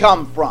authority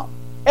come from?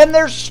 And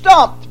they're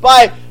stumped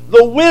by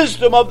the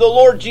wisdom of the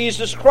Lord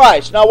Jesus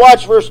Christ. Now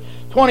watch verse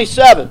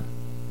 27.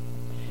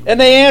 And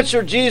they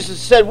answered Jesus and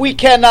said, we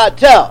cannot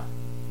tell.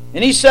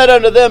 And he said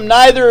unto them,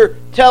 neither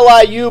tell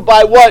I you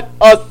by what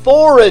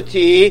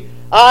authority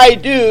I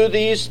do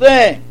these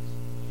things.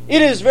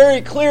 It is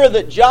very clear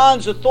that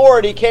John's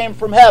authority came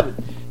from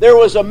heaven. There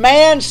was a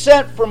man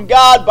sent from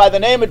God by the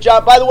name of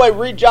John. By the way,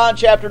 read John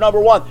chapter number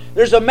 1.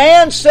 There's a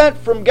man sent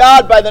from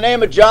God by the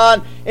name of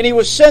John, and he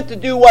was sent to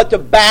do what? To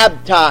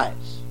baptize.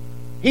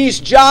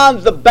 He's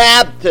John the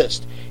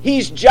Baptist.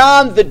 He's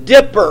John the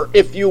Dipper,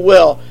 if you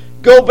will.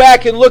 Go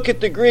back and look at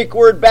the Greek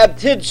word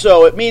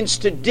baptizo. It means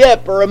to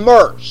dip or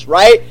immerse,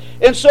 right?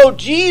 And so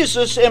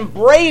Jesus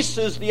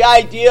embraces the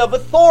idea of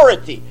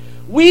authority.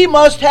 We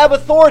must have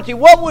authority.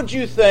 What would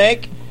you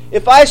think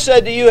if I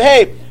said to you,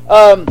 hey,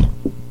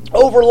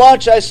 over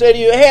lunch I say to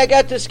you, hey, I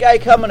got this guy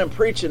coming and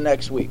preaching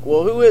next week.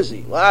 Well, who is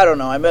he? Well, I don't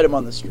know. I met him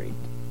on the street.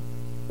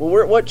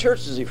 Well, what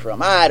church is he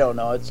from? I don't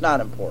know. It's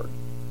not important.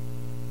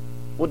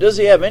 Well, does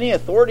he have any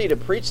authority to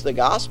preach the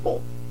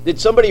gospel?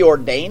 Did somebody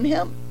ordain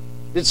him?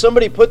 Did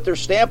somebody put their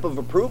stamp of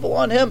approval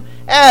on him?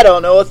 I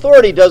don't know.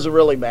 Authority doesn't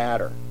really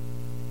matter.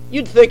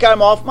 You'd think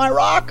I'm off my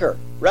rocker,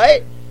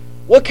 right?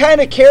 What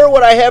kind of care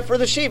would I have for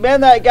the sheep?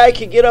 Man, that guy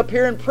could get up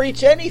here and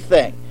preach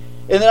anything.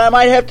 And then I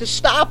might have to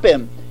stop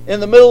him in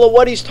the middle of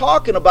what he's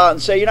talking about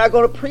and say, you're not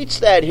going to preach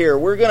that here.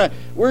 We're going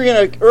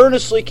to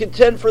earnestly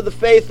contend for the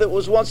faith that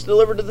was once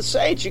delivered to the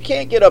saints. You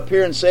can't get up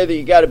here and say that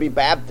you got to be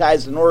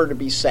baptized in order to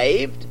be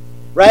saved.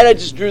 Right? I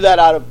just drew that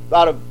out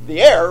of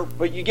the air,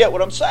 but you get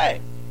what I'm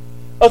saying.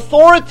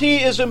 Authority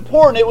is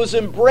important. It was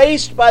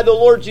embraced by the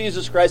Lord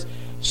Jesus Christ,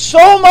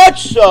 so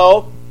much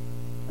so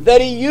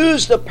that he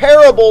used a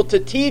parable to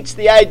teach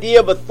the idea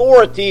of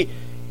authority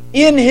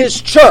in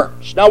his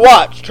church. Now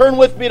watch. Turn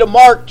with me to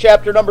Mark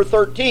chapter number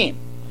 13.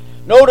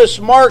 Notice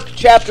Mark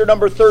chapter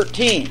number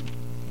 13.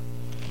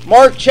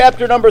 Mark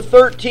chapter number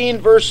 13,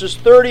 verses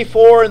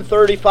 34 and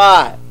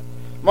 35.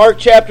 Mark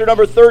chapter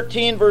number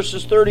 13,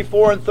 verses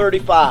 34 and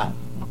 35.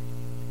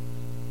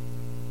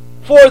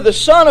 For the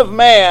Son of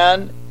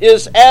Man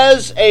is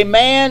as a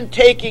man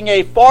taking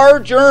a far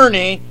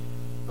journey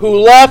who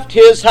left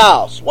his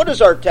house. What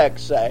does our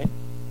text say?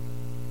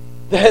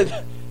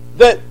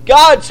 That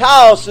God's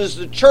house is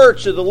the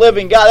church of the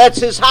living God. That's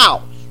his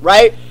house,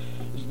 right?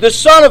 The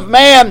Son of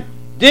Man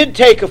did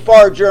take a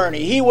far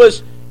journey. He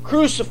was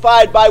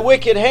crucified by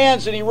wicked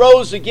hands, and he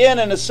rose again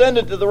and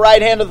ascended to the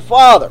right hand of the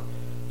Father.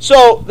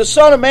 So the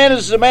Son of Man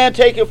is a man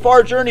taking a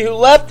far journey who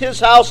left his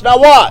house. Now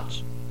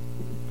watch.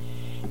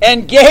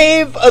 And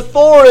gave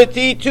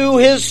authority to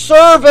his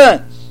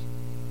servants.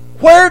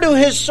 Where do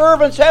his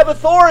servants have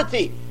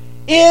authority?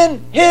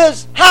 In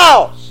his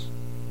house.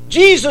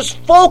 Jesus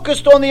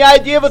focused on the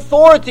idea of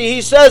authority.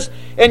 He says,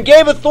 and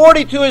gave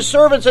authority to his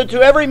servants and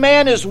to every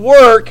man his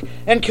work,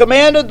 and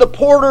commanded the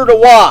porter to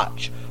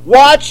watch.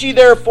 Watch ye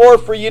therefore,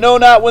 for ye know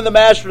not when the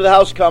master of the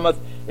house cometh,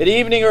 at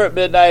evening or at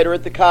midnight, or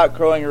at the cock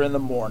crowing, or in the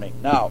morning.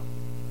 Now,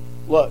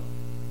 look,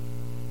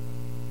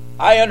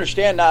 I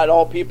understand not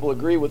all people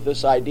agree with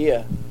this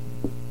idea,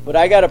 but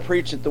I got to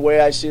preach it the way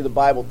I see the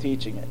Bible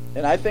teaching it.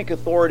 And I think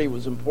authority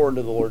was important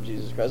to the Lord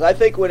Jesus Christ. I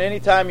think when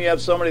anytime you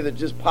have somebody that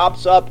just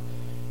pops up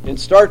and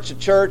starts a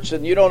church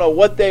and you don't know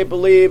what they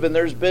believe, and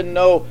there's been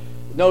no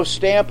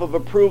stamp of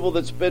approval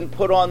that's been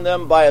put on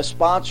them by a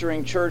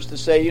sponsoring church to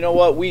say, you know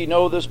what, we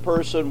know this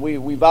person,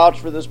 we vouch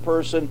for this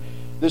person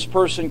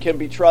can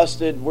be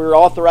trusted, we're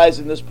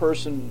authorizing this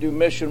person to do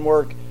mission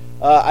work,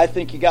 I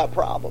think you got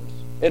problems.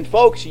 And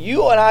folks,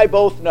 you and I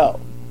both know,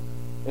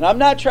 and I'm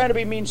not trying to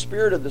be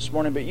mean-spirited this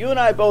morning, but you and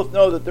I both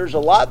know that there's a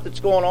lot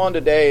that's going on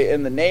today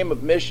in the name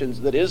of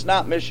missions that is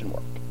not mission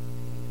work.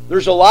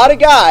 There's a lot of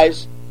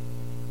guys,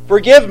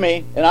 forgive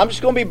me, and I'm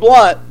just going to be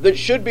blunt, that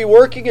should be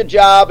working a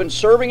job and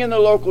serving in their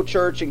local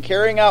church and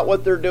carrying out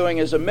what they're doing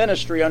as a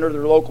ministry under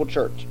their local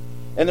church.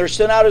 And they're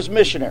sent out as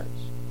missionaries.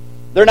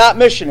 They're not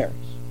missionaries.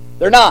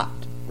 They're not.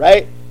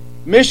 right?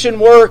 Mission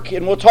work,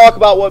 and we'll talk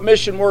about what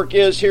mission work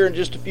is here in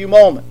just a few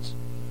moments.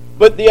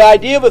 But the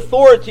idea of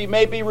authority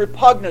may be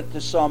repugnant to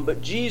some,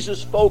 but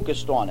Jesus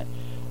focused on it.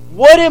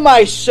 What am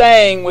I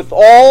saying with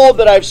all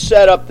that I've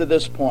said up to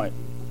this point?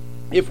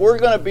 If we're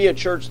going to be a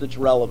church that's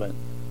relevant,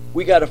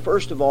 we got to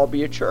first of all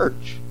be a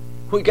church.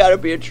 We got to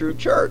be a true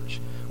church.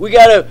 We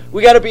got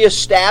to be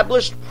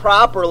established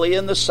properly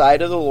in the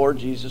sight of the Lord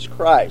Jesus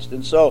Christ.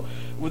 And so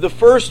the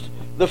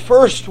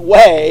first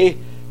way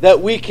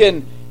that we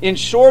can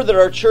ensure that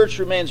our church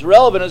remains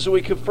relevant is that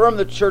we confirm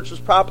the church was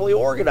properly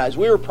organized.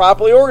 We were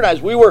properly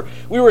organized. We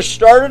were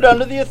started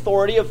under the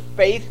authority of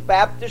Faith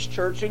Baptist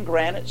Church in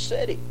Granite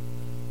City.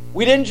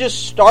 We didn't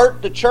just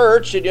start the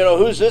church and,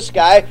 who's this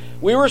guy?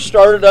 We were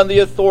started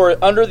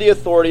under the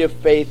authority of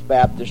Faith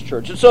Baptist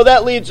Church. And so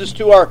that leads us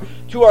to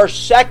our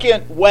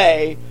second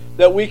way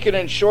that we can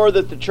ensure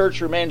that the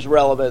church remains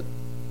relevant.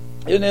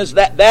 And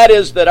that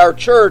is that our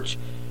church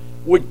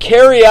would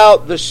carry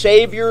out the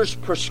Savior's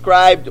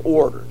prescribed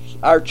orders.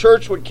 Our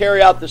church would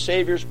carry out the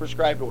Savior's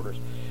prescribed orders.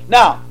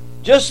 Now,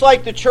 just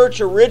like the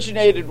church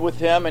originated with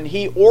him and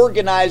he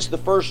organized the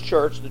first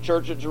church, the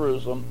Church of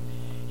Jerusalem,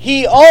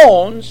 he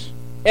owns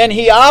and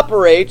he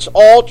operates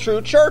all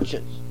true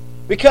churches.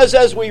 Because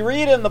as we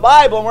read in the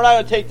Bible, and we're not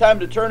going to take time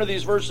to turn to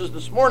these verses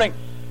this morning,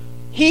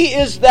 he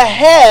is the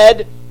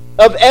head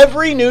of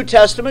every New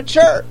Testament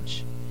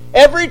church.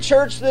 Every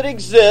church that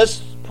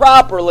exists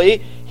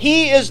properly,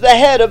 he is the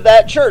head of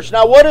that church.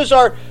 Now, what does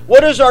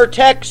our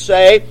text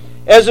say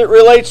as it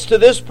relates to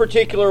this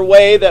particular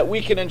way that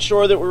we can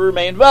ensure that we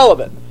remain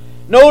relevant?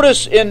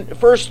 Notice in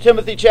 1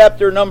 Timothy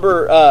chapter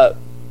number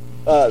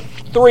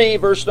 3,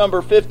 verse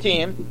number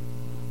 15,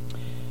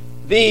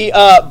 the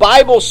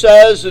Bible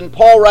says, and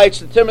Paul writes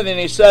to Timothy, and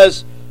he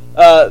says,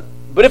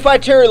 but if I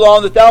tarry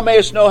long, that thou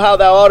mayest know how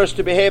thou oughtest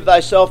to behave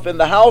thyself in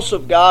the house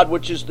of God,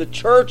 which is the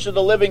church of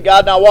the living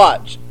God. Now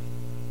watch.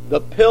 The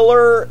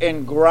pillar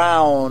and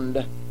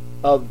ground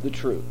of the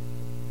truth.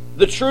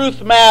 The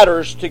truth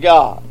matters to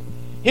God.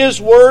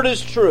 His word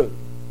is truth.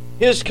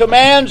 His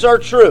commands are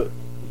truth.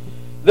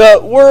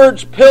 The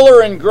words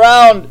pillar and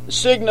ground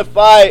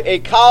signify a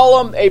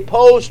column, a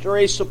post, or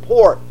a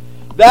support.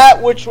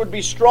 That which would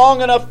be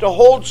strong enough to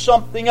hold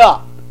something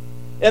up.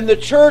 And the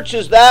church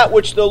is that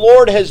which the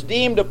Lord has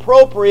deemed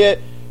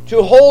appropriate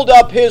to hold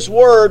up His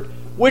word,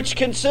 which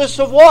consists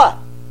of what?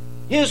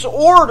 His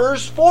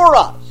orders for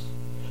us.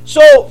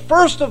 So,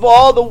 first of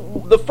all,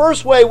 the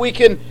first way we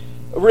can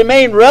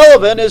remain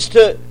relevant is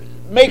to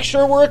make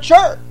sure we're a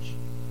church.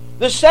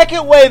 The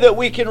second way that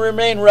we can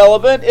remain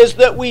relevant is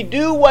that we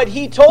do what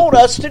He told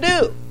us to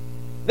do.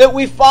 That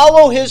we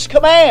follow His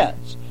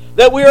commands.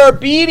 That we are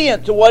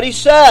obedient to what He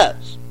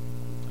says.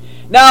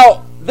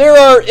 Now, there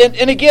are,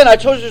 and again, I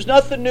told you there's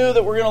nothing new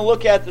that we're going to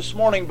look at this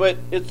morning, but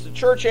it's the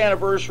church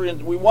anniversary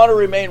and we want to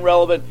remain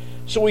relevant.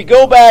 So we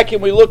go back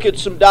and we look at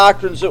some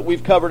doctrines that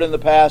we've covered in the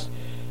past.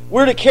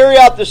 We're to carry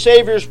out the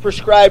Savior's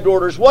prescribed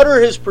orders. What are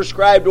His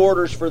prescribed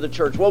orders for the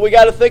church? Well, we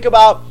got to think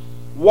about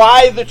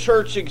why the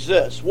church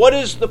exists. What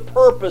is the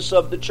purpose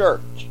of the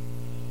church?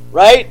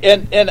 Right?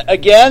 And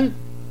again,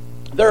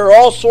 there are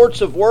all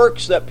sorts of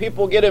works that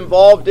people get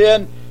involved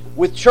in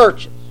with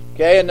churches.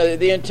 Okay, and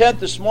the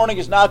intent this morning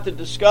is not to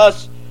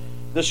discuss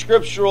the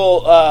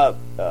scriptural,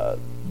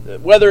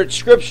 whether it's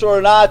scriptural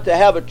or not, to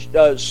have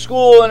a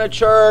school in a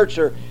church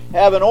or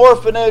have an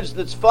orphanage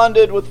that's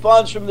funded with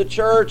funds from the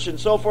church and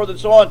so forth and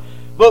so on.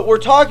 But we're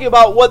talking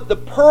about what the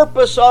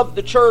purpose of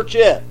the church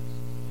is.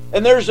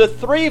 And there's a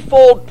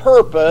threefold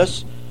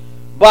purpose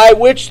by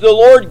which the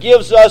Lord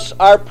gives us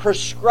our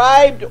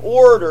prescribed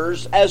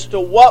orders as to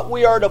what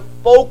we are to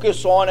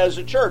focus on as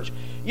a church.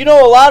 A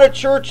lot of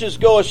churches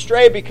go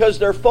astray because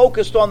they're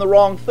focused on the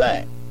wrong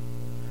thing.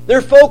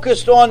 They're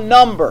focused on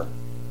number,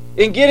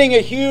 in getting a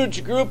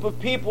huge group of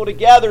people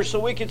together so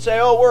we can say,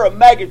 oh, we're a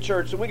mega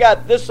church and we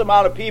got this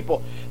amount of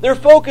people. They're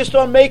focused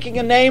on making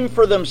a name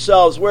for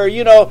themselves where,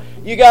 you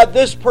got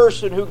this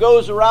person who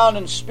goes around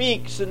and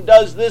speaks and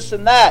does this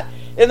and that.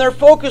 And they're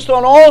focused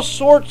on all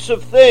sorts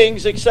of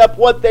things except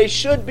what they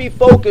should be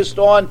focused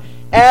on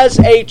as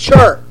a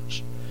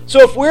church. So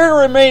if we're to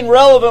remain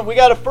relevant, we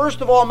got to first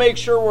of all make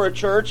sure we're a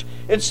church.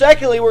 And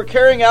secondly, we're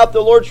carrying out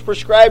the Lord's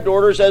prescribed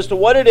orders as to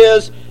what it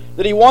is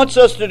that He wants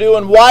us to do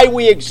and why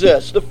we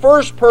exist. The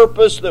first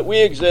purpose that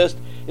we exist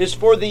is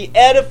for the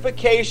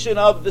edification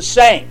of the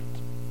saint.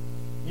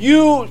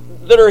 You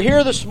that are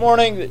here this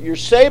morning, that you're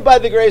saved by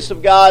the grace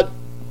of God,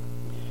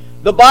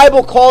 the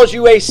Bible calls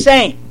you a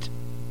saint.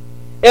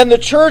 And the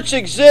church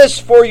exists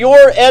for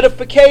your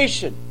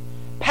edification.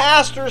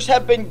 Pastors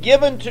have been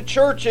given to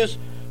churches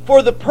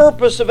for the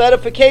purpose of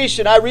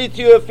edification. I read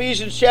to you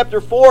Ephesians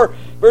chapter 4,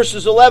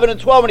 verses 11 and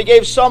 12, and He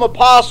gave some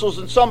apostles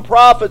and some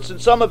prophets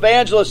and some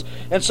evangelists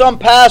and some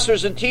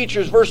pastors and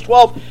teachers. Verse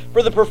 12,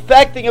 for the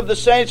perfecting of the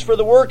saints, for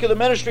the work of the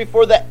ministry,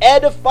 for the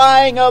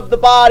edifying of the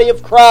body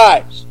of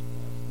Christ.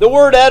 The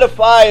word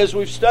edify, as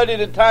we've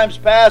studied in times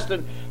past,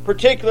 and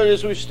particularly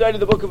as we've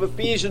studied the book of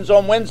Ephesians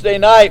on Wednesday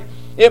night,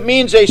 it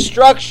means a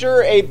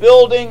structure, a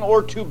building,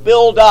 or to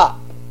build up.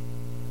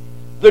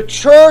 The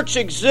church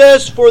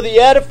exists for the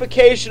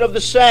edification of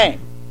the saint,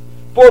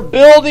 for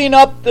building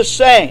up the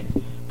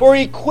saint, for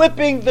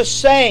equipping the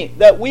saint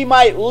that we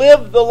might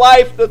live the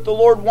life that the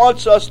Lord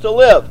wants us to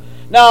live.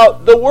 Now,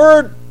 the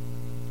word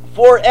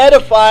for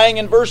edifying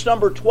in verse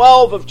number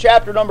 12 of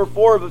chapter number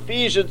 4 of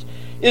Ephesians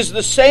is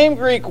the same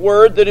Greek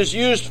word that is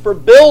used for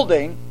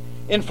building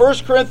in 1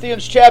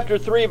 Corinthians chapter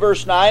 3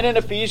 verse 9 and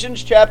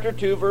Ephesians chapter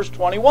 2 verse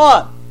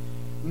 21.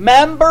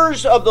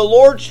 Members of the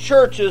Lord's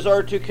churches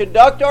are to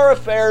conduct our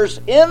affairs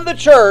in the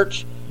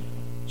church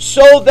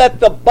so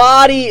that the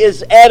body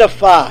is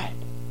edified.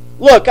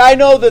 Look, I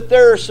know that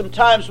there are some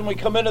times when we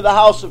come into the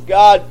house of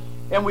God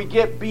and we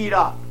get beat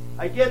up.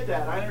 I get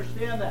that. I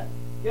understand that.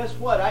 Guess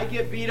what? I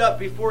get beat up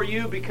before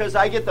you because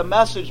I get the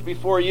message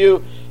before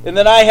you, and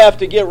then I have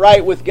to get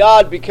right with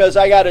God because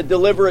I got to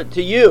deliver it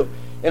to you.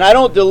 And I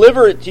don't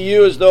deliver it to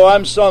you as though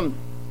I'm some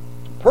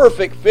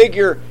perfect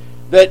figure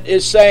that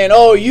is saying,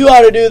 oh, you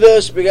ought to do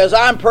this because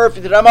I'm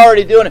perfect and I'm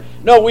already doing it.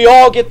 No, we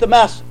all get the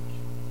message.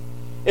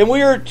 And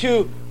we are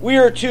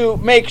to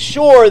make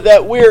sure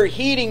that we're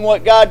heeding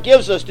what God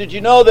gives us. Did you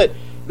know that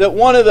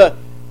one of the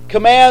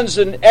commands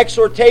and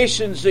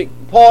exhortations that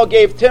Paul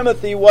gave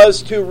Timothy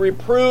was to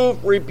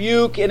reprove,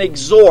 rebuke, and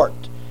exhort?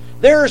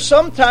 There are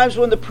some times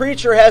when the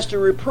preacher has to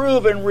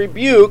reprove and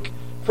rebuke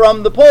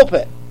from the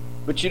pulpit.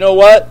 But you know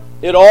what?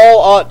 It all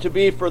ought to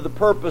be for the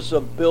purpose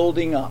of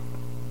building up.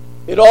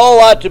 It all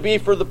ought to be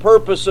for the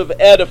purpose of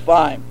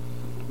edifying.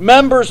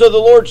 Members of the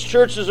Lord's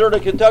churches are to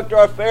conduct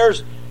our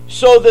affairs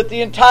so that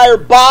the entire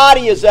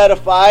body is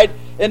edified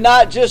and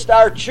not just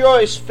our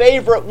choice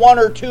favorite one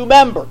or two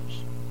members.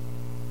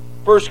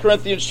 1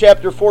 Corinthians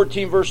chapter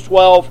 14 verse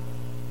 12,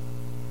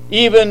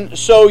 even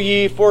so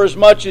ye, for as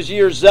much as ye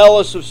are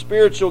zealous of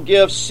spiritual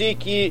gifts,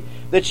 seek ye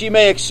that ye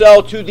may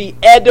excel to the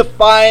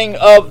edifying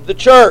of the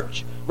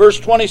church. Verse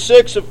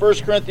 26 of 1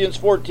 Corinthians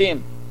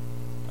 14.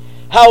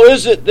 How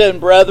is it then,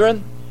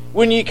 brethren,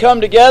 when ye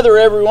come together,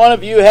 every one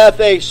of you hath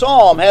a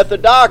psalm, hath a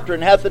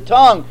doctrine, hath a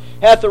tongue,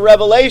 hath a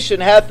revelation,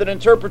 hath an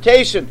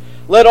interpretation?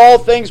 Let all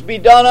things be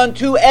done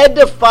unto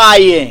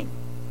edifying.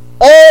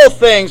 All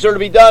things are to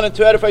be done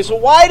unto edifying. So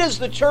why does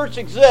the church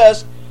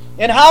exist,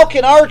 and how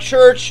can our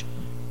church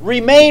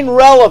remain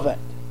relevant?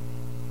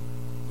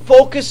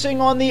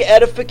 Focusing on the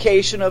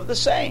edification of the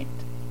saint.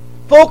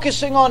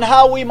 Focusing on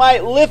how we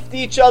might lift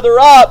each other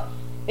up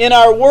in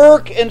our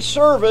work and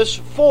service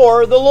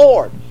for the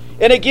Lord.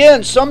 And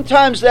again,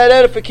 sometimes that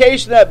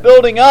edification, that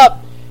building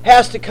up,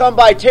 has to come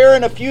by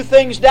tearing a few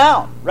things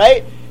down,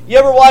 right? You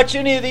ever watch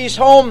any of these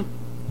home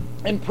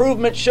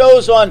improvement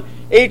shows on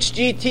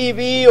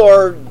HGTV,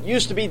 or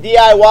used to be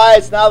DIY,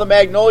 it's now the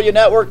Magnolia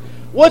Network?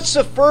 What's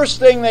the first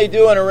thing they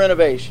do in a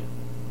renovation?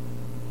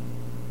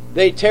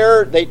 They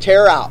tear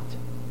out.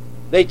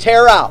 They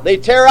tear out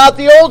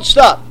the old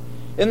stuff.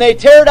 And they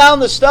tear down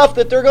the stuff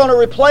that they're going to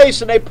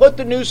replace, and they put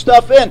the new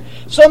stuff in.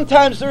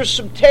 Sometimes there's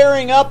some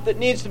tearing up that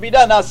needs to be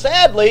done. Now,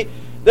 sadly,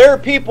 there are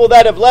people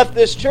that have left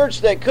this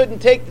church that couldn't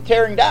take the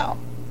tearing down.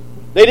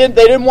 They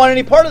didn't want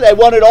any part of that.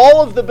 They wanted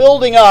all of the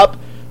building up,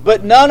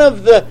 but none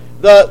of the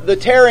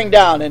tearing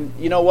down. And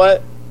you know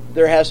what?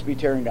 There has to be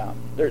tearing down.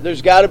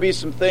 There's got to be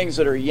some things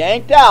that are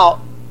yanked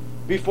out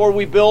before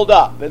we build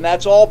up. And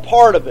that's all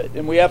part of it.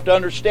 And we have to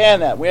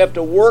understand that. We have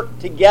to work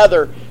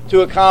together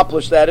to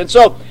accomplish that. And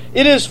so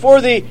it is for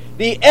the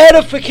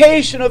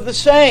edification of the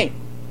saint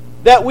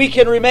that we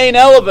can remain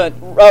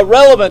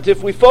relevant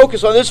if we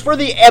focus on this, for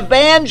the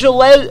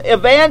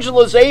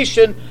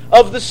evangelization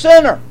of the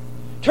sinner.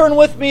 Turn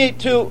with me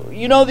to,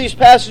 you know these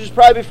passages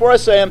probably before I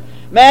say them,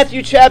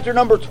 Matthew chapter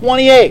number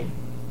 28.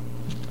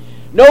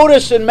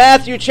 Notice in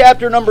Matthew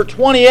chapter number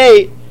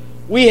 28,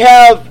 we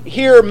have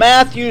here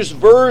Matthew's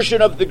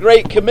version of the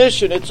Great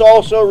Commission. It's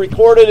also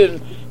recorded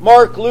in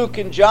Mark, Luke,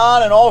 and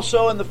John, and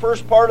also in the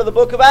first part of the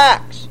book of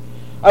Acts.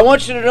 I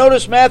want you to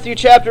notice Matthew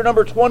chapter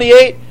number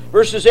 28,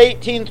 verses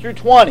 18 through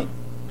 20.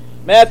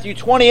 Matthew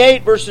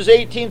 28, verses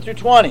 18 through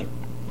 20.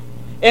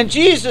 And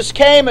Jesus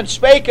came and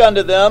spake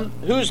unto them.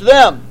 Who's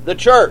them? The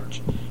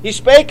church. He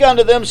spake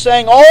unto them,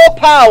 saying, all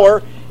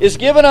power is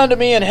given unto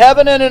me in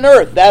heaven and in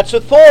earth. That's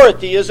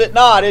authority, is it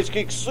not? It's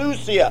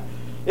exousia.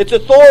 It's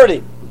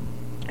authority.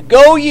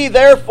 Go ye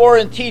therefore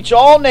and teach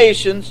all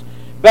nations,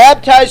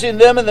 baptizing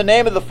them in the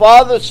name of the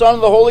Father, the Son,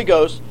 and the Holy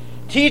Ghost,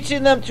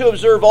 teaching them to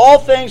observe all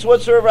things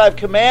whatsoever I have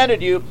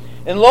commanded you.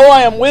 And lo,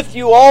 I am with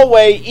you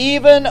always,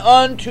 even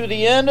unto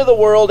the end of the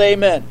world.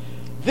 Amen.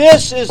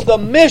 This is the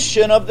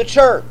mission of the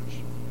church.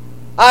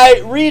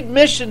 I read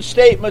mission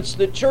statements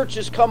that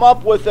churches come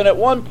up with, and at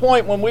one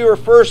point when we were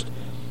first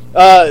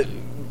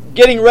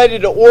getting ready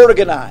to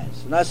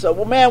organize, and I said,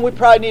 well, man, we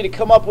probably need to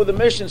come up with a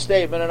mission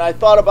statement. And I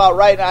thought about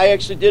writing, I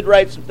actually did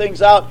write some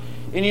things out,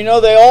 and you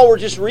know, they all were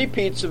just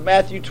repeats of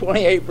Matthew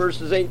 28,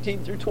 verses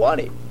 18 through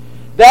 20.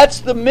 That's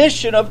the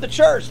mission of the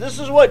church. This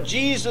is what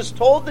Jesus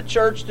told the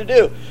church to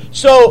do.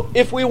 So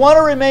if we want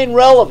to remain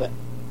relevant,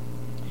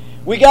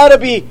 we got to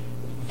be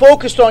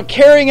focused on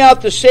carrying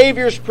out the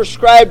Savior's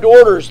prescribed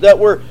orders, that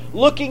we're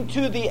looking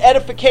to the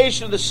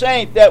edification of the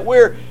saint, that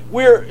we're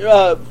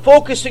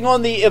focusing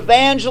on the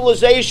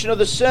evangelization of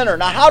the sinner.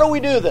 Now, how do we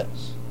do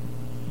this?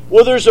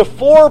 Well, there's a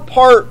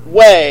four-part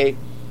way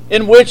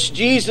in which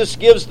Jesus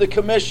gives the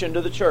commission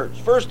to the church.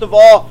 First of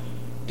all,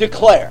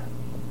 declare.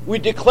 We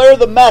declare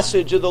the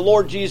message of the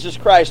Lord Jesus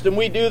Christ, and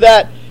we do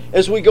that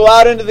as we go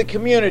out into the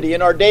community,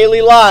 in our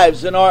daily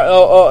lives, and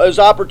as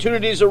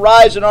opportunities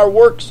arise in our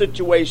work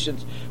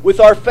situations, with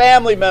our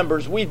family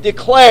members, we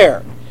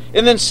declare.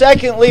 And then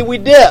secondly, we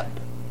dip,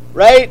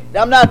 right?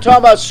 I'm not talking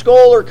about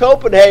Skoll or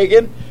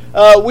Copenhagen.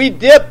 We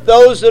dip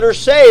those that are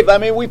saved. I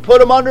mean, we put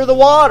them under the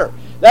water.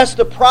 That's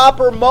the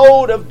proper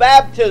mode of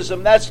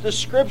baptism. That's the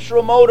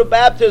scriptural mode of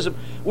baptism.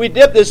 We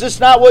dip this. This is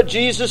not what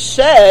Jesus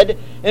said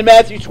in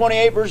Matthew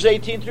 28, verses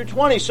 18 through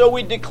 20. So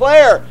we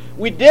declare,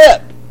 we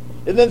dip.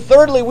 And then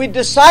thirdly, we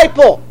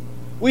disciple.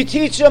 We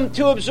teach them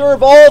to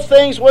observe all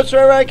things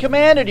whatsoever I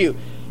commanded you.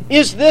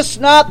 Is this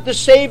not the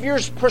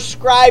Savior's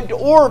prescribed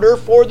order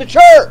for the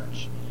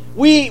church?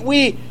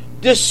 We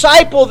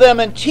disciple them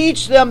and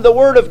teach them the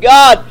Word of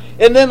God.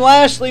 And then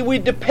lastly, we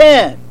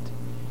depend.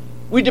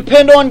 We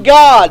depend on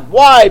God.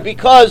 Why?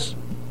 Because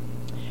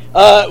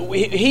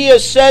He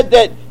has said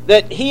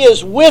that He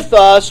is with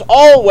us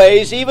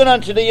always, even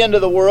unto the end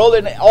of the world,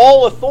 and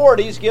all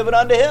authority is given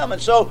unto Him.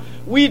 And so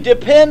we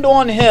depend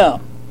on Him.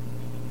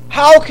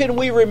 How can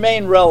we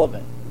remain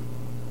relevant?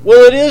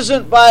 Well, it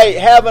isn't by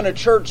having a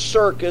church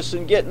circus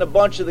and getting a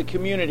bunch of the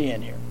community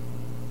in here.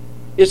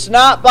 It's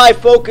not by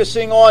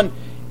focusing on,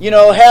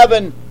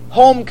 having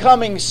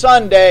homecoming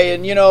Sunday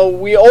and,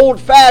 we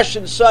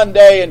old-fashioned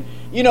Sunday, and,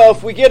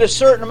 if we get a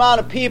certain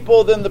amount of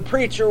people, then the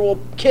preacher will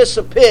kiss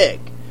a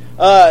pig.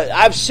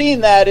 I've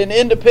seen that in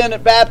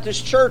independent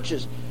Baptist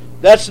churches.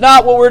 That's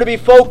not what we're to be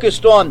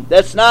focused on.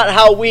 That's not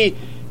how we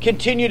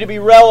continue to be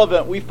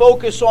relevant. We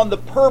focus on the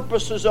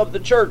purposes of the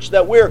church,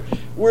 that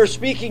we're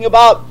speaking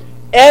about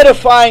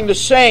edifying the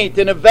saint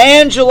and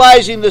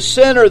evangelizing the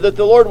sinner that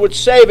the Lord would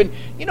save. And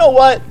you know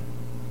what?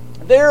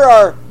 There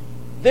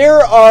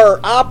are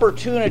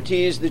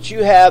opportunities that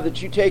you have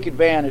that you take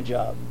advantage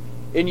of,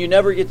 and you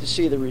never get to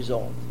see the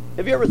result.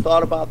 Have you ever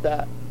thought about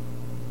that?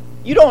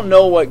 You don't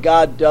know what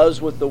God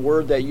does with the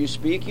word that you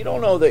speak. You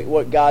don't know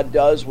what God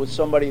does with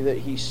somebody that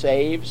He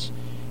saves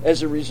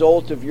as a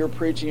result of your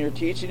preaching or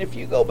teaching. If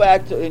you go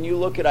back and you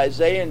look at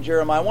Isaiah and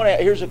Jeremiah,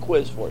 here's a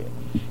quiz for you.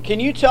 Can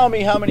you tell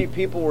me how many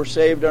people were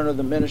saved under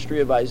the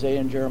ministry of Isaiah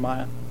and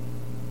Jeremiah?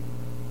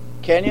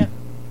 Can you?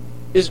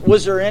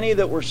 Was there any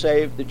that were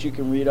saved that you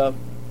can read of?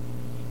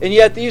 And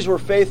yet these were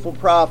faithful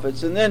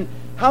prophets. And then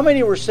how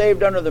many were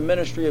saved under the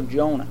ministry of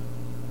Jonah?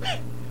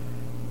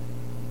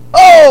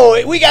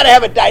 Oh, we got to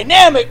have a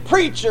dynamic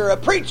preacher, a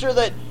preacher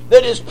that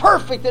is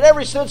perfect in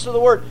every sense of the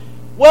word.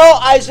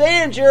 Well,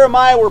 Isaiah and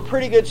Jeremiah were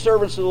pretty good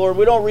servants of the Lord.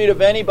 We don't read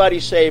of anybody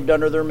saved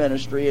under their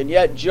ministry. And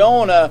yet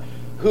Jonah,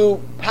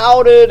 who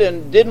pouted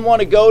and didn't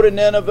want to go to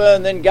Nineveh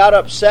and then got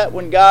upset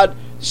when God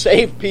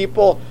saved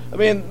people,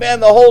 the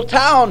whole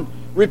town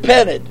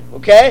repented,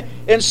 okay?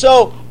 And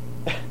so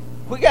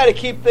we got to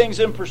keep things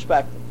in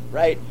perspective,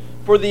 right?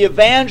 For the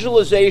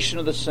evangelization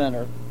of the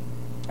sinner.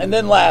 And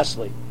then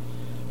lastly,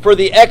 for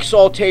the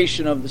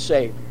exaltation of the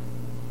Savior.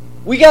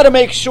 We got to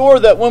make sure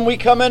that when we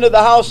come into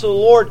the house of the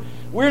Lord,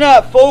 we're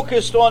not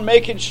focused on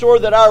making sure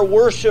that our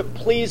worship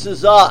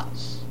pleases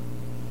us.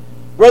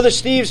 Brother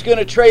Steve's going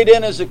to trade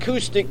in his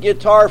acoustic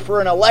guitar for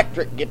an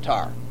electric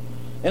guitar.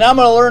 And I'm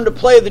going to learn to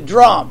play the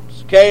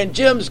drums, okay? And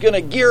Jim's going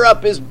to gear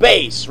up his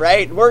bass,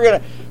 right? We're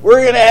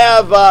going to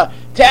have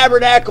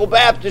Tabernacle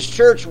Baptist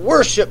Church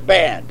worship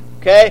band,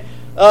 okay?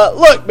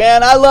 Look,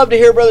 man, I love to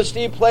hear Brother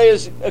Steve play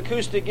his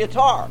acoustic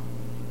guitar.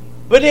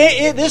 But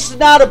this is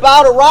not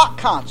about a rock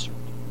concert.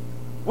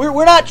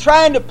 We're not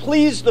trying to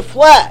please the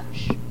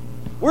flesh.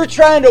 We're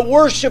trying to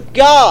worship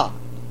God.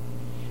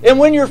 And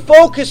when your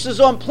focus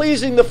is on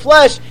pleasing the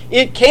flesh,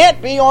 it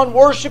can't be on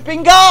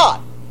worshiping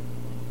God.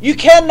 You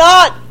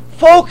cannot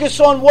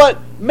focus on what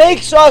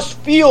makes us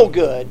feel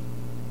good,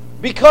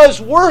 because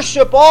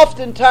worship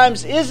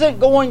oftentimes isn't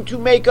going to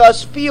make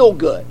us feel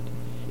good.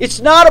 It's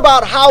not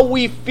about how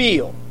we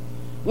feel.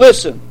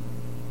 Listen,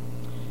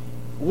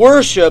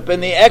 worship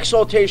and the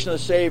exaltation of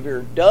the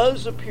Savior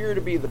does appear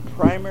to be the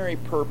primary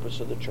purpose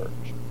of the church.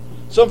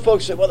 Some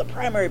folks say, well, the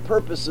primary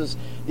purpose is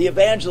the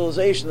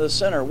evangelization of the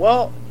sinner.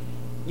 Well,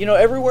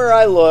 everywhere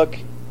I look,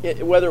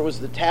 whether it was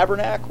the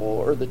tabernacle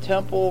or the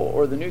temple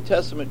or the New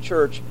Testament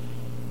church,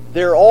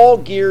 they're all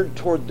geared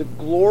toward the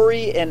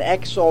glory and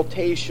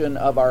exaltation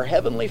of our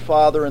Heavenly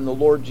Father and the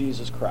Lord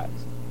Jesus Christ.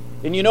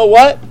 And you know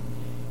what?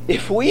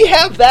 If we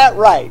have that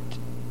right,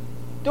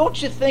 don't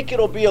you think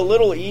it'll be a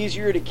little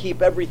easier to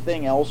keep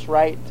everything else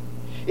right?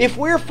 If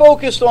we're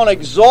focused on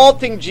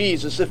exalting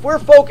Jesus, if we're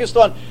focused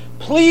on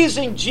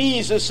pleasing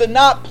Jesus and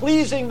not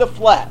pleasing the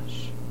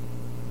flesh,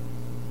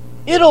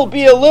 it'll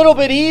be a little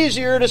bit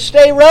easier to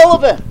stay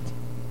relevant.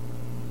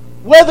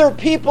 Whether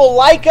people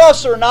like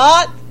us or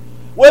not,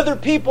 whether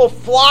people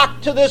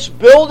flock to this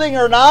building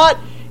or not,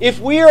 if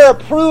we are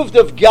approved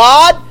of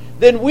God,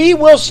 then we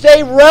will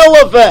stay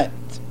relevant.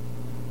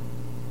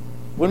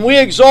 When we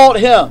exalt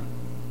Him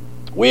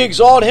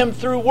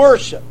through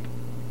worship.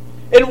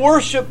 And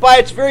worship, by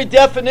its very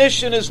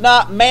definition, is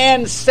not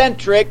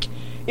man-centric.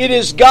 It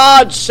is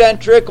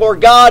God-centric or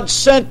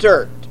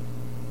God-centered.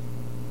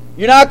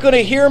 You're not going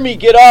to hear me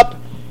get up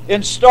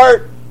and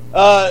start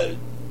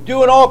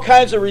doing all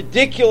kinds of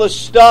ridiculous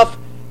stuff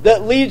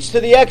that leads to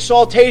the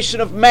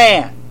exaltation of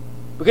man,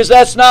 because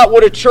that's not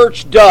what a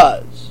church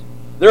does.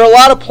 There are a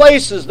lot of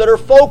places that are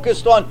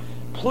focused on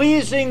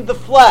pleasing the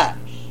flesh.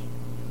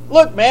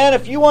 Look, man,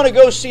 if you want to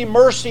go see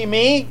Mercy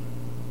Me,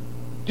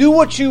 do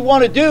what you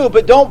want to do,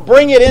 but don't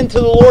bring it into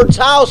the Lord's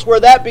house where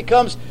that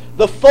becomes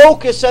the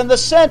focus and the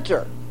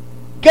center.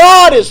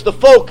 God is the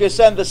focus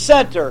and the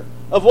center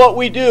of what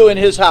we do in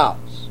His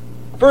house.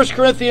 1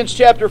 Corinthians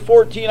chapter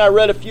 14, I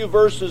read a few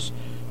verses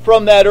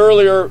from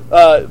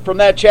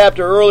that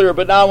chapter earlier,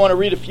 but now I want to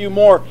read a few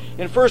more.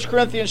 In 1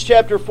 Corinthians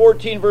chapter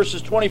 14,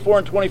 verses 24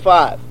 and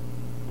 25.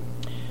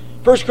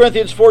 1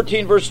 Corinthians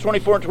 14, verses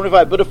 24 and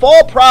 25. But if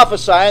all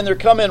prophesy, and there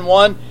come in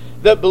one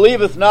that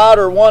believeth not,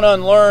 or one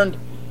unlearned,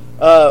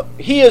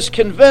 he is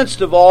convinced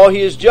of all,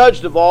 he is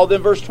judged of all.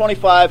 Then verse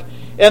 25,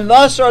 and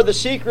thus are the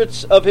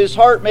secrets of his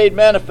heart made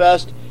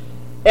manifest,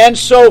 and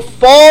so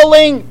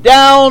falling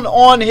down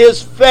on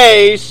his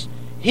face,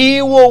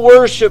 he will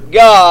worship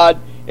God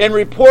and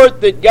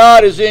report that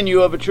God is in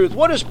you of a truth.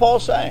 What is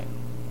Paul saying?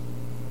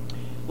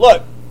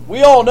 Look,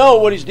 we all know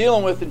what he's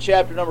dealing with in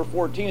chapter number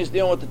 14. He's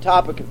dealing with the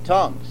topic of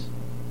tongues.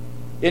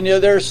 And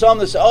there are some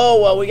that say,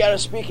 oh, well, we got to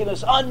speak in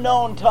this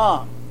unknown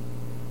tongue.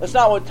 That's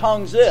not what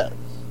tongues is.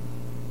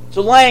 It's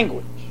a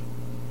language.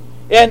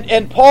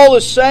 And Paul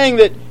is saying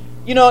that,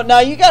 now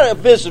you got a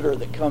visitor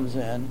that comes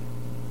in,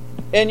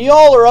 and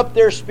y'all are up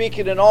there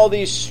speaking in all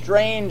these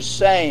strange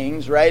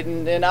sayings, right?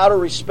 And out of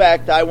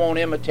respect, I won't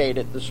imitate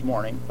it this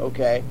morning,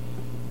 okay?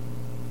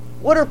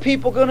 What are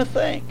people going to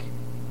think?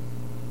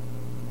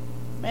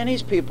 Man,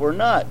 these people are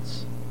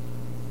nuts.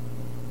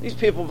 These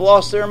people have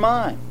lost their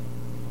mind.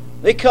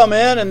 They come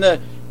in and the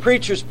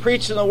preacher's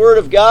preaching the Word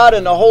of God,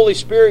 and the Holy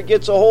Spirit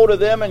gets a hold of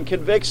them and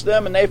convicts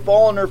them, and they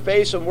fall on their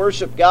face and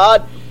worship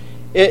God.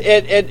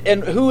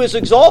 And who is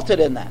exalted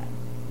in that?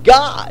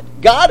 God.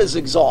 God is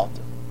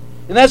exalted.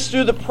 And that's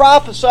through the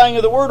prophesying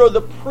of the Word or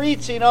the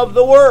preaching of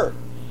the Word.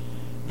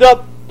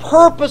 The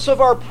purpose of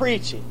our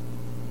preaching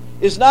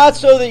is not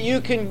so that you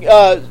can,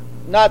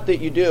 not that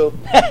you do,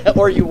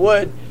 or you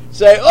would,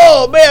 say,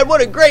 oh man,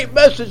 what a great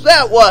message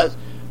that was.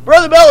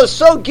 Brother Bell is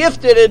so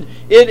gifted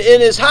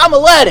in his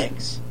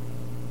homiletics.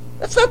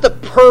 That's not the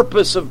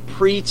purpose of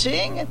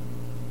preaching.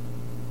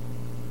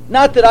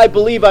 Not that I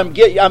believe I'm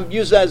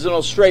using that as an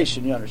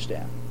illustration, you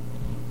understand.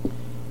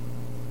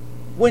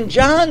 When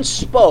John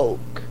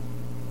spoke,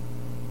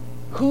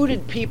 who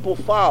did people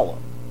follow?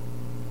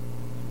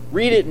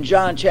 Read it in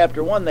John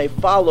chapter 1. They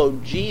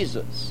followed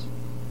Jesus.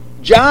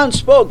 John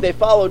spoke, they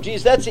followed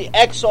Jesus. That's the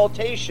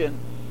exaltation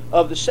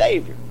of the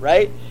Savior,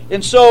 right?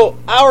 And so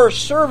our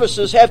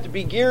services have to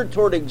be geared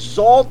toward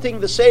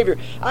exalting the Savior.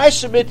 I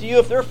submit to you,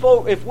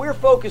 if we're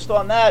focused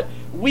on that,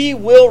 we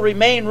will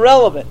remain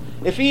relevant.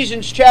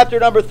 Ephesians chapter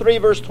number 3,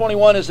 verse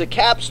 21 is the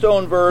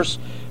capstone verse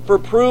for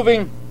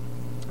proving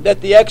that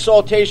the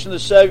exaltation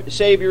of the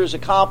Savior is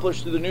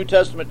accomplished through the New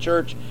Testament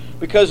church,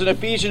 because in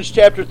Ephesians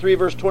chapter 3,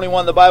 verse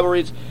 21, the Bible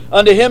reads,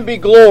 unto Him be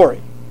glory.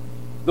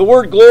 The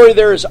word glory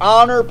there is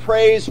honor,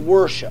 praise,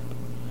 worship.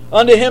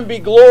 Unto Him be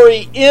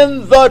glory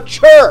in the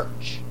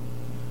church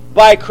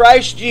by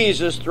Christ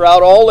Jesus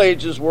throughout all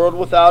ages, world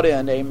without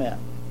end. Amen.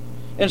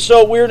 And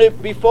so we're to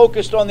be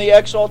focused on the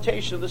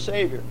exaltation of the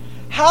Savior.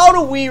 How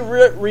do we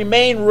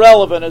remain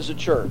relevant as a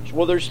church?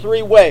 Well, there's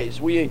three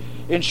ways we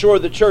ensure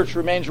the church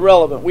remains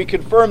relevant. We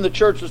confirm the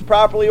church is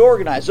properly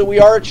organized, that we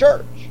are a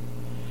church.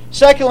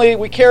 Secondly,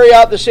 we carry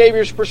out the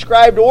Savior's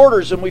prescribed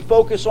orders, and we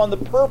focus on the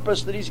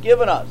purpose that He's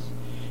given us.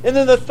 And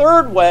then the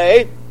third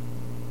way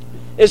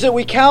is that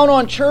we count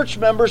on church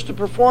members to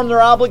perform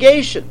their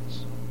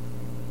obligations.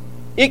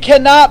 It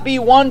cannot be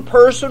one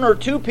person or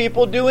two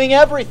people doing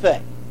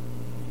everything.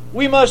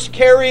 We must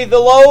carry the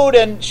load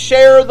and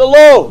share the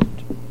load.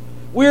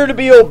 We are to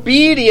be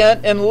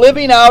obedient and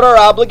living out our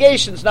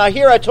obligations. Now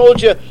here I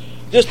told you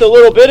just a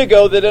little bit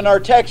ago that in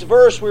our text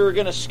verse we were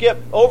going to skip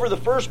over the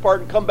first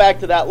part and come back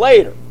to that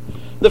later.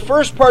 The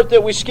first part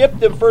that we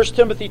skipped in 1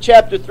 Timothy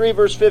chapter 3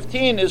 verse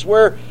 15 is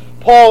where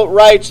Paul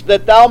writes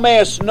that thou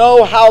mayest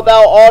know how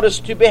thou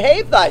oughtest to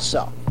behave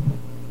thyself.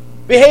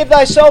 Behave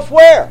thyself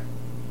where?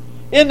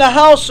 In the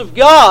house of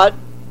God,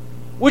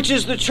 which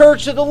is the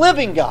church of the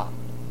living God.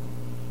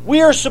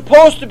 We are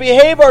supposed to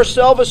behave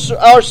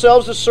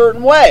ourselves a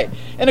certain way.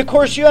 And of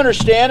course you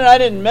understand, and I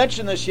didn't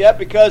mention this yet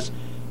because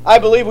I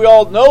believe we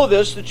all know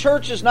this, the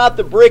church is not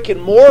the brick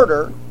and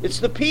mortar, it's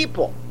the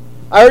people.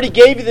 I already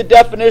gave you the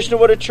definition of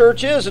what a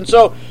church is. And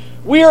so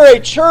we are a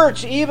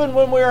church even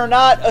when we are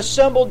not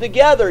assembled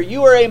together.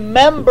 You are a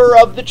member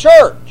of the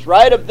church,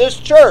 right? Of this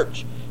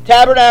church,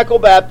 Tabernacle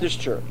Baptist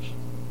Church.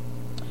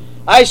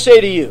 I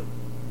say to you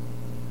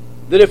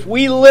that if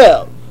we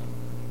live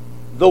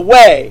the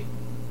way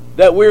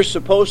that we're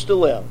supposed to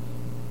live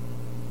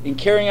in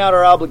carrying out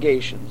our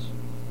obligations,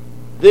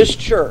 this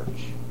church,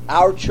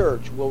 our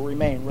church will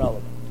remain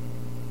relevant.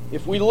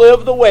 If we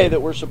live the way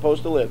that we're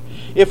supposed to live.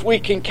 If we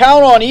can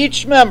count on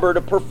each member to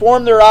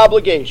perform their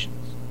obligations.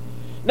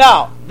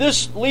 Now,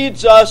 this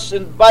leads us,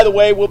 and by the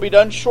way, we'll be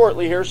done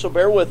shortly here, so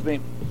bear with me.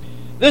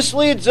 This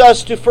leads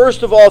us to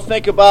first of all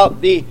think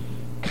about the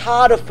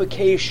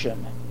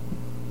codification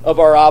of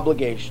our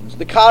obligations.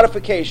 The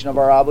codification of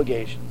our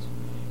obligations.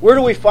 Where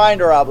do we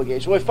find our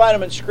obligations? Well, we find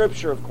them in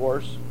Scripture, of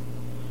course.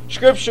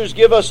 Scriptures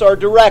give us our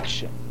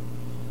direction.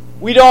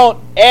 We don't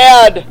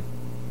add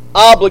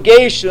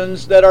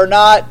obligations that are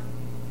not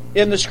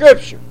in the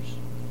Scriptures.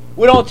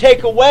 We don't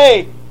take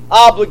away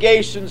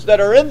obligations that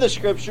are in the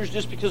Scriptures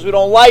just because we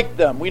don't like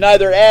them. We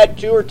neither add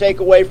to or take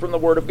away from the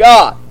Word of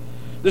God.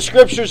 The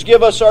Scriptures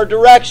give us our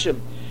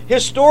direction.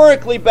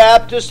 Historically,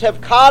 Baptists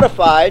have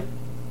codified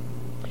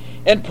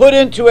and put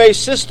into a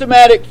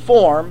systematic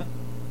form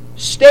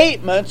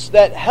statements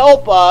that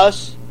help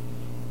us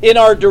in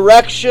our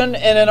direction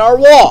and in our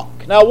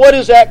walk. Now, what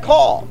is that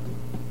called?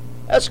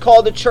 That's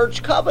called the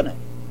church covenant.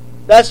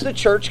 That's the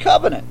church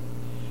covenant.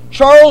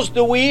 Charles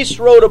DeWeese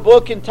wrote a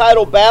book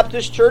entitled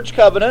Baptist Church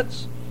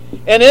Covenants,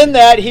 and in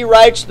that he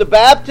writes, the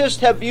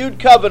Baptists have viewed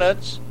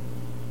covenants,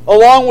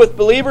 along with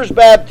believers'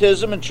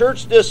 baptism and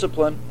church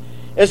discipline,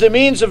 as a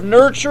means of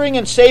nurturing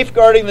and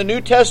safeguarding the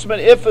New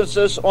Testament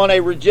emphasis on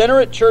a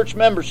regenerate church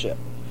membership.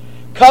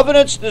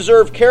 Covenants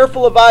deserve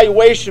careful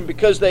evaluation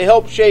because they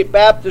help shape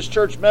Baptist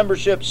church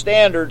membership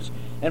standards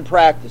and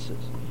practices.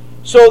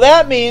 So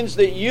that means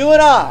that you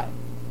and I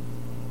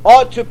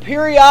ought to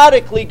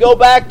periodically go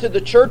back to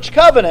the church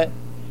covenant,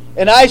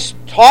 and I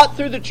taught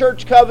through the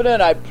church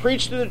covenant, I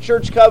preached through the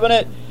church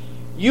covenant.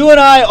 You and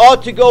I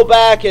ought to go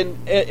back and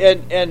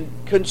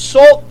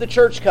consult the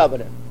church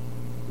covenant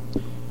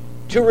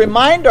to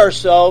remind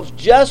ourselves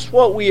just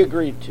what we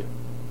agreed to.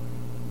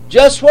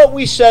 Just what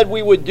we said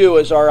we would do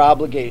as our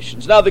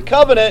obligations. Now, the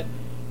covenant,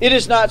 it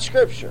is not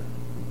Scripture,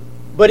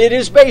 but it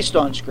is based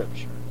on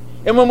Scripture.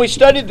 And when we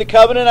studied the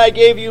covenant, I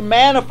gave you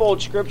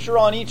manifold Scripture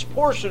on each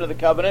portion of the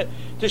covenant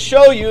to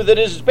show you that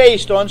it is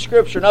based on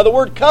Scripture. Now, the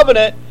word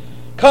covenant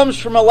comes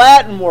from a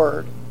Latin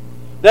word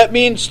that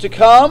means to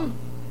come,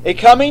 a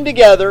coming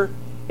together,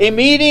 a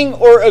meeting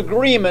or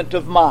agreement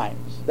of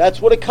minds.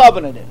 That's what a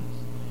covenant is.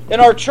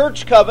 And our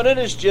church covenant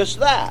is just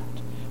that.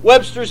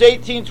 Webster's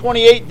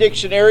 1828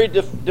 dictionary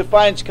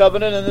defines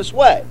covenant in this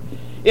way.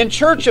 In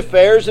church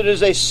affairs, it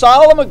is a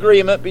solemn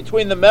agreement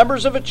between the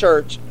members of a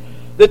church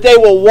that they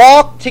will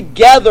walk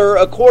together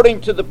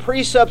according to the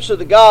precepts of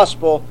the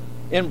gospel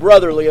in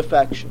brotherly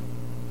affection.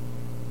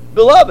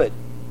 Beloved,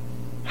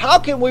 how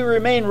can we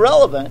remain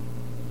relevant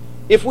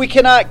if we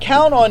cannot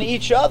count on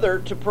each other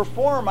to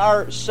perform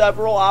our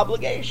several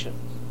obligations?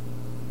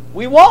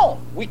 We won't.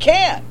 We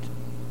can't.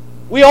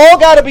 We all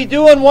got to be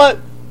doing what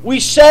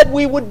we said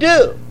we would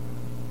do,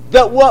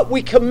 that what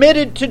we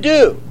committed to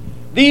do.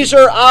 These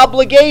are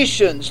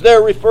obligations.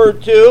 They're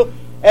referred to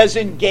as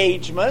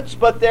engagements,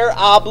 but they're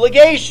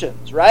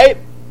obligations, right?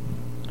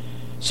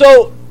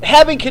 So,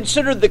 having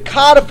considered the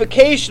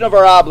codification of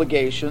our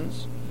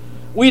obligations,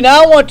 we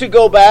now want to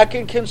go back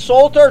and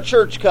consult our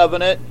church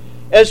covenant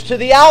as to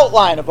the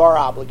outline of our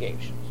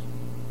obligations.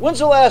 When's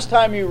the last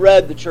time you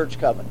read the church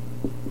covenant?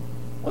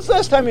 When's the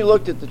last time you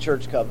looked at the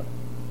church covenant?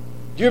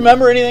 Do you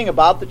remember anything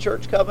about the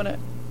church covenant?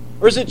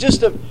 Or is it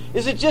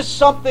just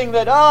something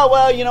that,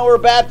 we're a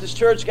Baptist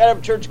church, got to have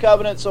a church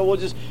covenant, so we'll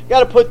just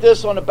got to put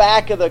this on the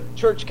back of the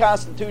church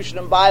constitution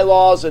and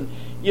bylaws, and,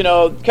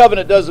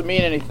 covenant doesn't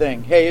mean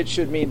anything. Hey, it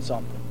should mean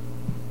something.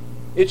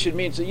 It should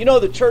mean something.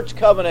 The church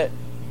covenant,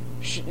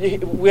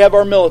 we have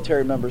our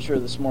military members here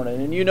this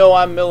morning, and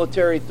I'm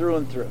military through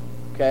and through,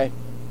 okay?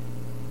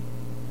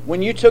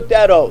 When you took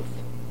that oath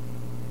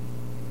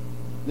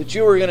that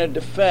you were going to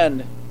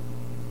defend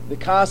the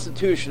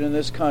Constitution in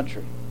this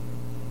country,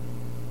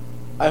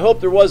 I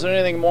hope there wasn't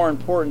anything more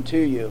important to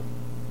you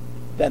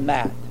than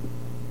that.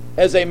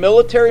 As a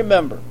military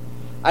member,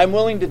 I'm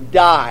willing to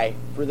die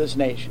for this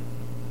nation.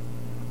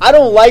 I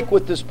don't like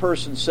what this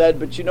person said,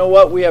 but you know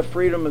what? We have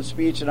freedom of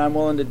speech, and I'm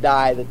willing to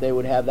die that they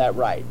would have that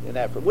right. And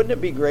that, wouldn't it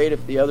be great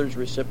if the others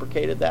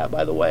reciprocated that,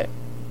 by the way?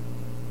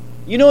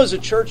 As a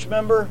church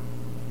member,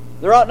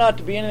 there ought not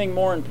to be anything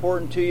more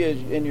important to you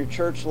in your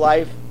church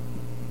life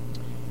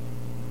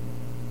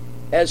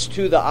as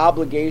to the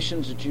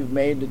obligations that you've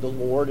made to the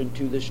Lord and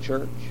to this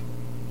church.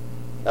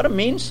 That ought to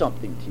mean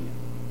something to you.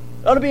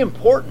 It ought to be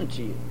important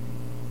to you.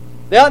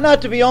 They ought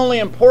not to be only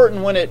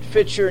important when it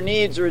fits your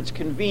needs or it's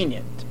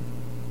convenient.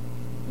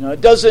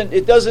 It doesn't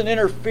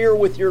interfere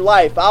with your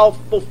life. I'll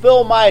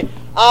fulfill my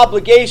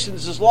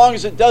obligations as long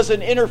as it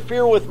doesn't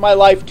interfere with my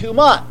life too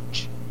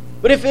much.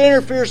 But if it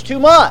interferes too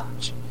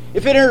much,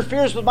 if it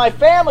interferes with my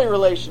family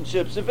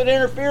relationships, if it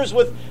interferes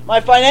with my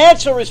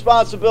financial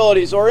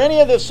responsibilities or any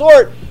of the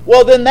sort,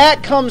 well, then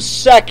that comes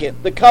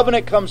second. The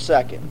covenant comes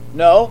second.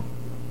 No,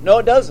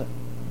 it doesn't.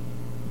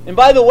 And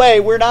by the way,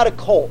 we're not a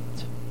cult.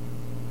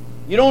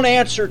 You don't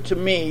answer to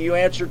me, you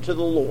answer to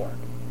the Lord.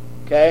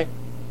 Okay?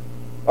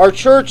 Our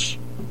church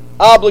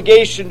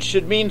obligations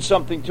should mean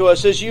something to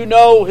us. As you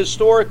know,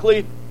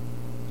 historically,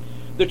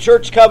 The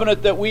church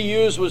covenant that we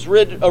use was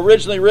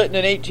originally written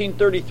in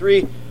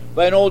 1833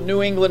 by an old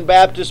New England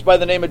Baptist by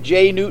the name of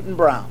J. Newton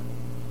Brown.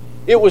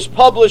 It was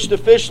published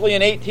officially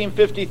in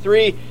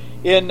 1853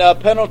 in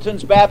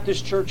Pendleton's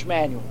Baptist Church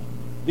Manual.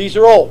 These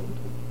are old.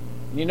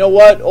 And you know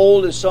what?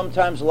 Old is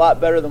sometimes a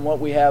lot better than what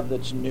we have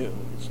that's new.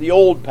 It's the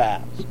old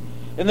paths.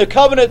 And the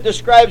covenant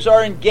describes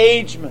our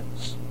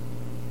engagements.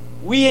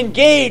 We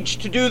engage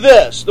to do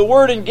this. The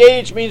word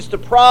engage means to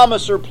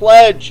promise or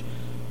pledge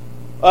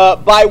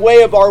by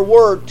way of our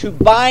word, to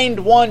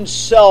bind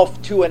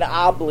oneself to an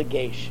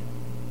obligation.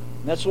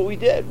 And that's what we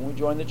did when we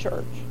joined the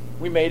church.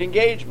 We made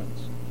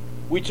engagements.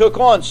 We took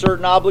on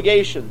certain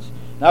obligations.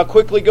 Now I'll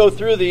quickly go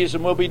through these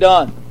and we'll be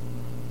done.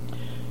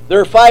 There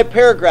are 5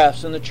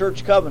 paragraphs in the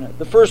church covenant.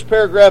 The first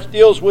paragraph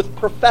deals with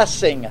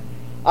professing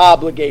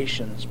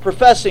obligations.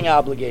 Professing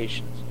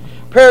obligations.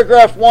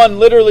 Paragraph 1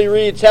 literally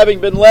reads, having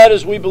been led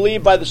as we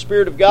believe by the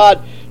Spirit of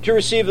God to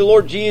receive the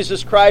Lord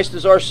Jesus Christ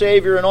as our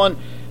Savior, and on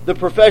the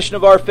profession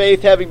of our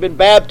faith, having been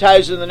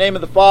baptized in the name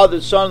of the Father,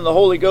 the Son, and the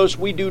Holy Ghost,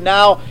 we do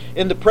now,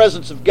 in the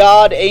presence of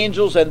God,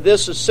 angels, and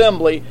this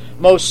assembly,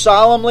 most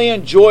solemnly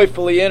and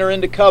joyfully enter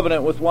into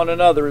covenant with one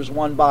another as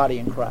one body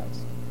in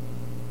Christ.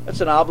 That's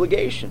an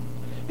obligation.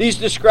 These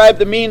describe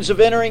the means of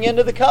entering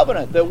into the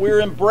covenant, that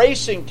we're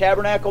embracing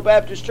Tabernacle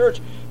Baptist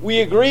Church.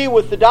 We agree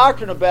with the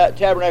doctrine of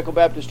Tabernacle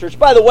Baptist Church.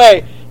 By the way,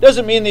 it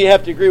doesn't mean that you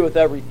have to agree with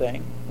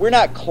everything. We're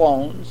not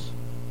clones.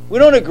 We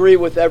don't agree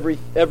with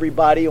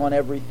everybody on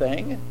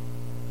everything.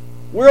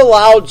 We're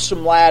allowed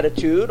some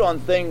latitude on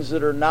things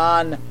that are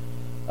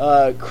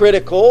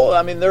non-critical.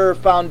 I mean, there are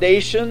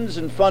foundations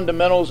and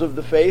fundamentals of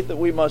the faith that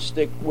we must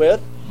stick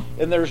with,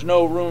 and there's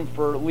no room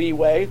for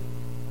leeway.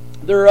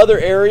 There are other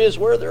areas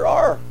where there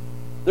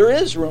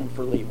is room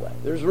for leeway.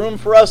 There's room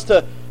for us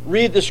to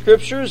read the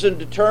Scriptures and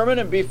determine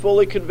and be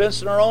fully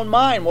convinced in our own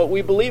mind what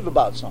we believe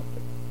about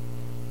something.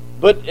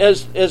 But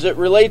as it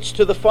relates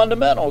to the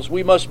fundamentals,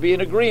 we must be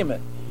in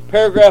agreement.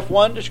 Paragraph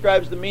 1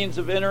 describes the means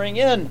of entering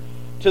in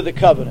to the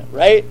covenant,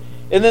 right?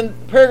 And then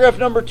paragraph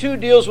number 2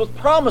 deals with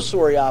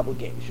promissory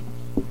obligations.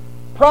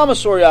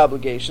 Promissory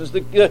obligations.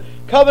 The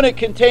covenant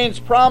contains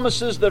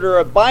promises that are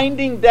a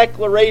binding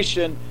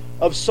declaration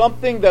of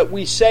something that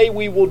we say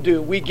we will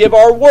do. We give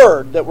our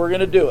word that we're going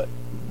to do it.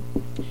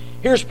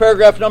 Here's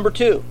paragraph number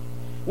 2.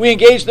 We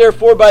engage,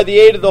 therefore, by the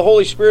aid of the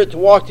Holy Spirit to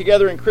walk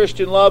together in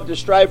Christian love, to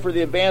strive for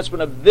the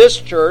advancement of this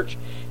church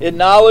in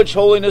knowledge,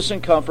 holiness,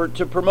 and comfort,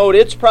 to promote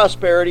its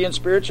prosperity and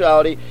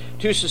spirituality,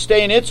 to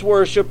sustain its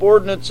worship,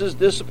 ordinances,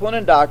 discipline,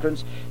 and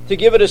doctrines, to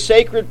give it a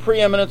sacred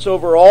preeminence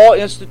over all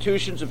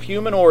institutions of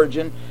human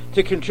origin,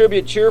 to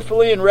contribute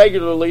cheerfully and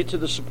regularly to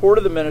the support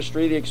of the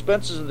ministry, the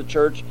expenses of the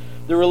church,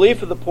 the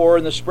relief of the poor,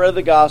 and the spread of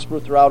the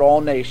gospel throughout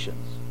all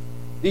nations.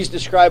 These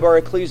describe our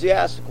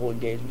ecclesiastical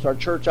engagements, our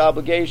church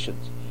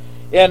obligations.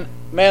 And,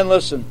 man,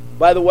 listen,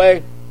 by the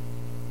way,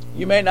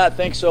 you may not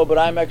think so, but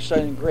I'm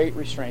exercising great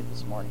restraint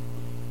this morning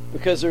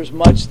because there's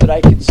much that I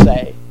could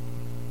say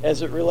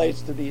as it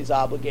relates to these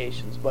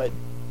obligations, but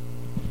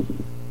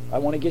I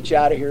want to get you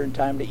out of here in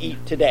time to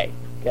eat today,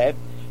 okay?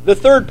 The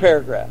third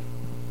paragraph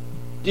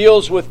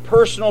deals with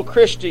personal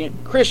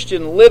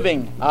Christian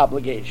living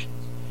obligations.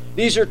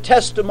 These are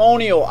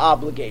testimonial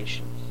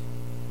obligations.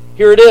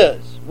 Here it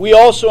is. We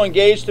also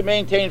engage to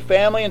maintain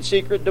family and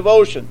secret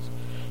devotions,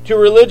 to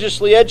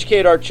religiously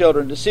educate our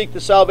children, to seek the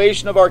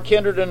salvation of our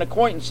kindred and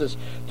acquaintances,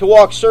 to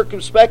walk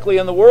circumspectly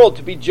in the world,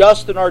 to be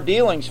just in our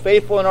dealings,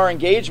 faithful in our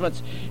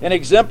engagements, and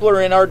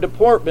exemplary in our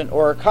deportment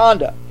or our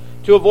conduct,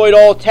 to avoid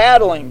all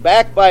tattling,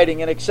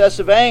 backbiting, and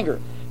excessive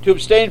anger, to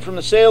abstain from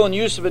the sale and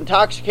use of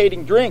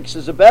intoxicating drinks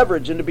as a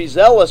beverage, and to be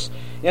zealous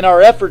in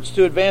our efforts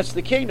to advance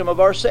the kingdom of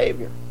our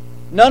Savior.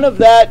 None of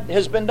that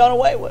has been done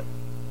away with.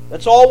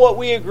 That's all what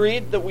we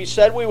agreed that we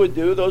said we would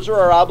do. Those are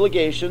our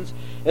obligations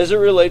as it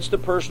relates to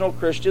personal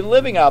Christian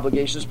living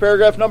obligations.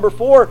 Paragraph number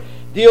 4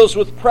 deals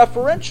with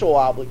preferential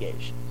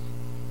obligations.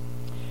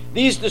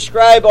 These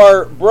describe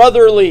our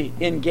brotherly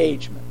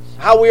engagements,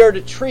 how we are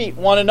to treat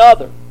one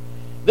another.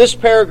 This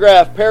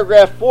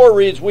paragraph 4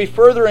 reads, we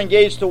further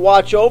engage to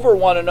watch over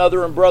one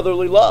another in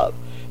brotherly love,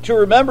 to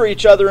remember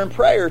each other in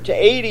prayer, to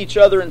aid each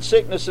other in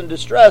sickness and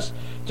distress,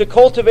 to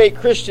cultivate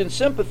Christian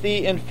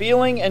sympathy in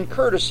feeling and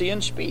courtesy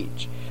in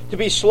speech, to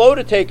be slow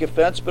to take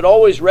offense, but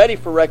always ready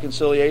for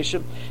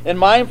reconciliation, and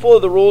mindful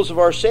of the rules of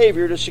our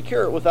Savior to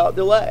secure it without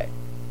delay.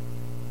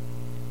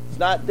 It's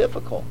not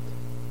difficult.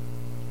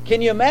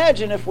 Can you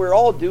imagine if we're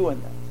all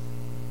doing this?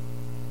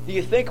 Do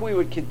you think we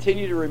would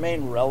continue to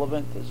remain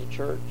relevant as a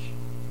church?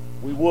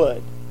 We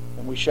would,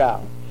 and we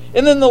shall.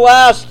 And then the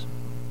last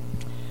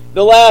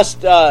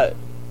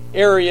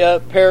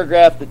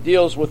paragraph that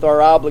deals with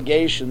our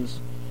obligations,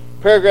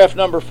 paragraph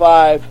number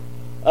 5,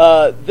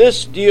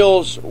 this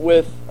deals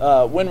with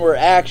when we're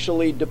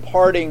actually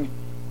departing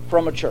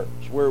from a church.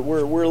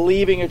 We're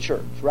leaving a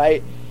church,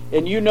 right?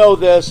 And you know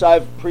this.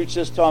 I've preached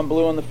this till I'm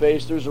blue in the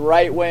face. There's a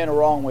right way and a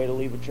wrong way to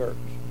leave a church.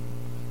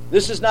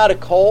 This is not a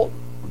cult.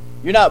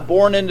 You're not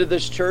born into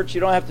this church.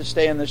 You don't have to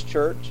stay in this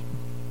church.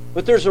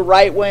 But there's a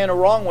right way and a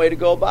wrong way to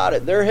go about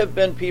it. There have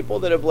been people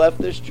that have left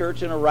this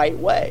church in a right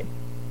way.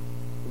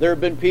 There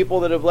have been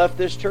people that have left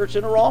this church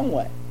in a wrong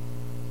way.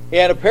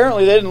 And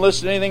apparently they didn't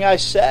listen to anything I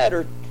said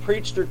or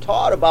preached or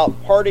taught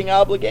about parting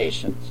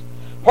obligations.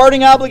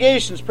 Parting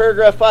obligations,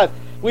 paragraph 5.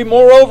 We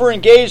moreover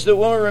engage that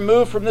when we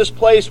remove from this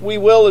place, we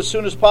will as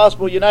soon as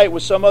possible unite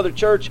with some other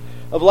church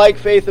of like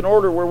faith and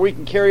order where we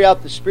can carry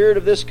out the spirit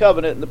of this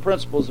covenant and the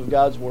principles of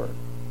God's Word.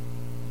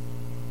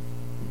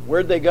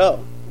 Where'd they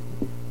go?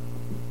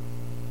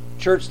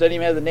 Church doesn't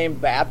even have the name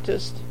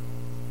Baptist.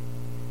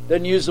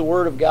 Doesn't use the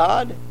Word of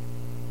God.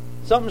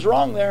 Something's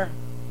wrong there.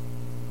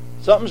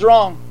 Something's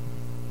wrong.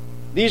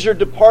 These are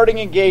departing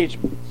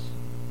engagements.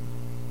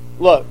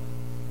 Look,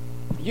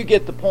 you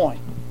get the point.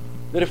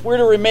 That if we're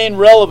to remain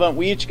relevant,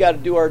 we each got to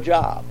do our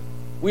job.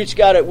 We each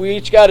got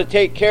to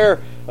take care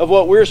of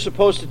what we're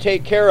supposed to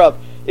take care of.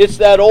 It's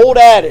that old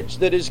adage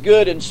that is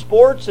good in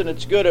sports and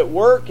it's good at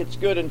work, it's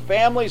good in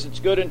families, it's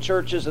good in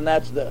churches, and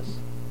that's this.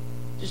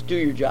 Just do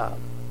your job.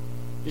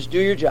 Just do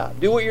your job.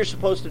 Do what you're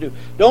supposed to do.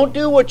 Don't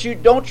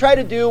try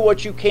to do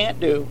what you can't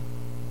do.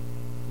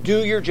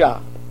 Do your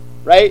job.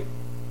 Right?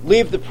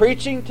 Leave the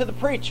preaching to the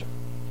preacher.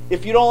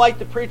 If you don't like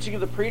the preaching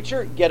of the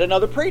preacher, get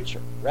another preacher,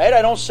 right?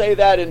 I don't say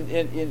that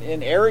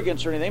in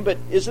arrogance or anything, but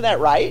isn't that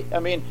right? I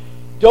mean,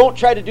 don't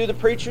try to do the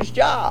preacher's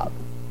job.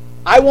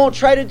 I won't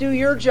try to do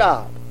your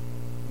job.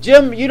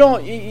 Jim,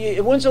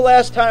 when's the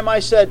last time I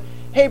said,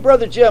 hey,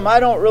 Brother Jim, I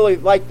don't really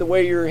like the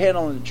way you're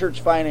handling the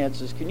church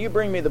finances. Can you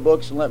bring me the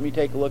books and let me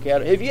take a look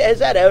at it? Has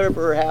that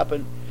ever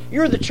happened?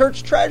 You're the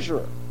church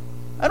treasurer.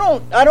 I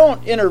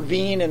don't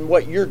intervene in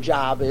what your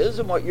job is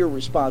and what your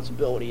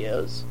responsibility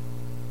is.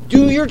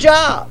 Do your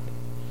job.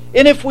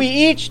 And if we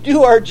each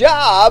do our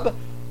job,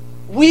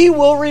 we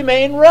will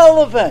remain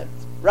relevant,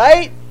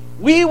 right?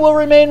 We will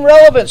remain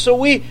relevant. So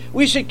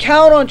we should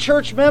count on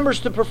church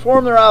members to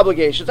perform their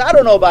obligations. I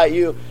don't know about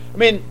you. I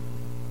mean,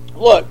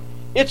 look,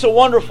 it's a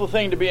wonderful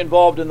thing to be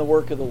involved in the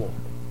work of the Lord.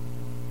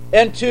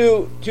 And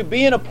to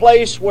be in a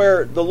place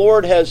where the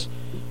Lord has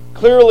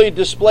clearly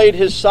displayed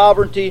His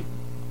sovereignty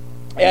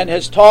and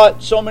has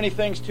taught so many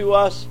things to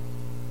us,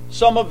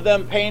 some of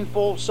them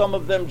painful, some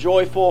of them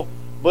joyful,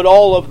 but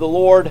all of the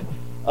Lord.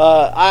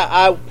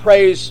 I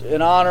praise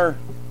and honor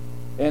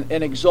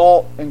and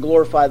exalt and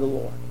glorify the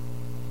Lord.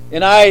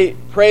 And I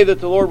pray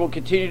that the Lord will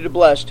continue to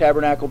bless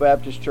Tabernacle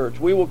Baptist Church.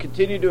 We will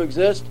continue to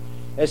exist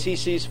as He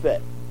sees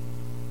fit.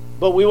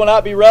 But we will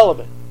not be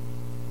relevant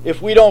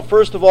if we don't,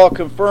 first of all,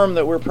 confirm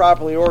that we're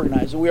properly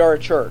organized, that we are a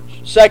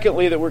church.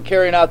 Secondly, that we're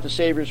carrying out the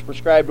Savior's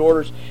prescribed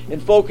orders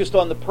and focused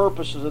on the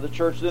purposes of the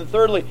church. Then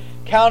thirdly,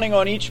 counting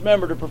on each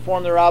member to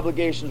perform their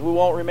obligations, we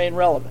won't remain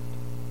relevant.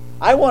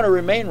 I want to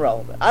remain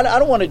relevant. I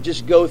don't want to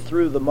just go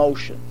through the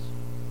motions.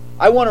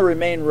 I want to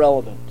remain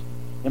relevant.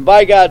 And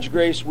by God's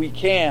grace, we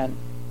can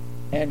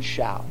and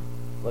shall.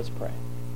 Let's pray.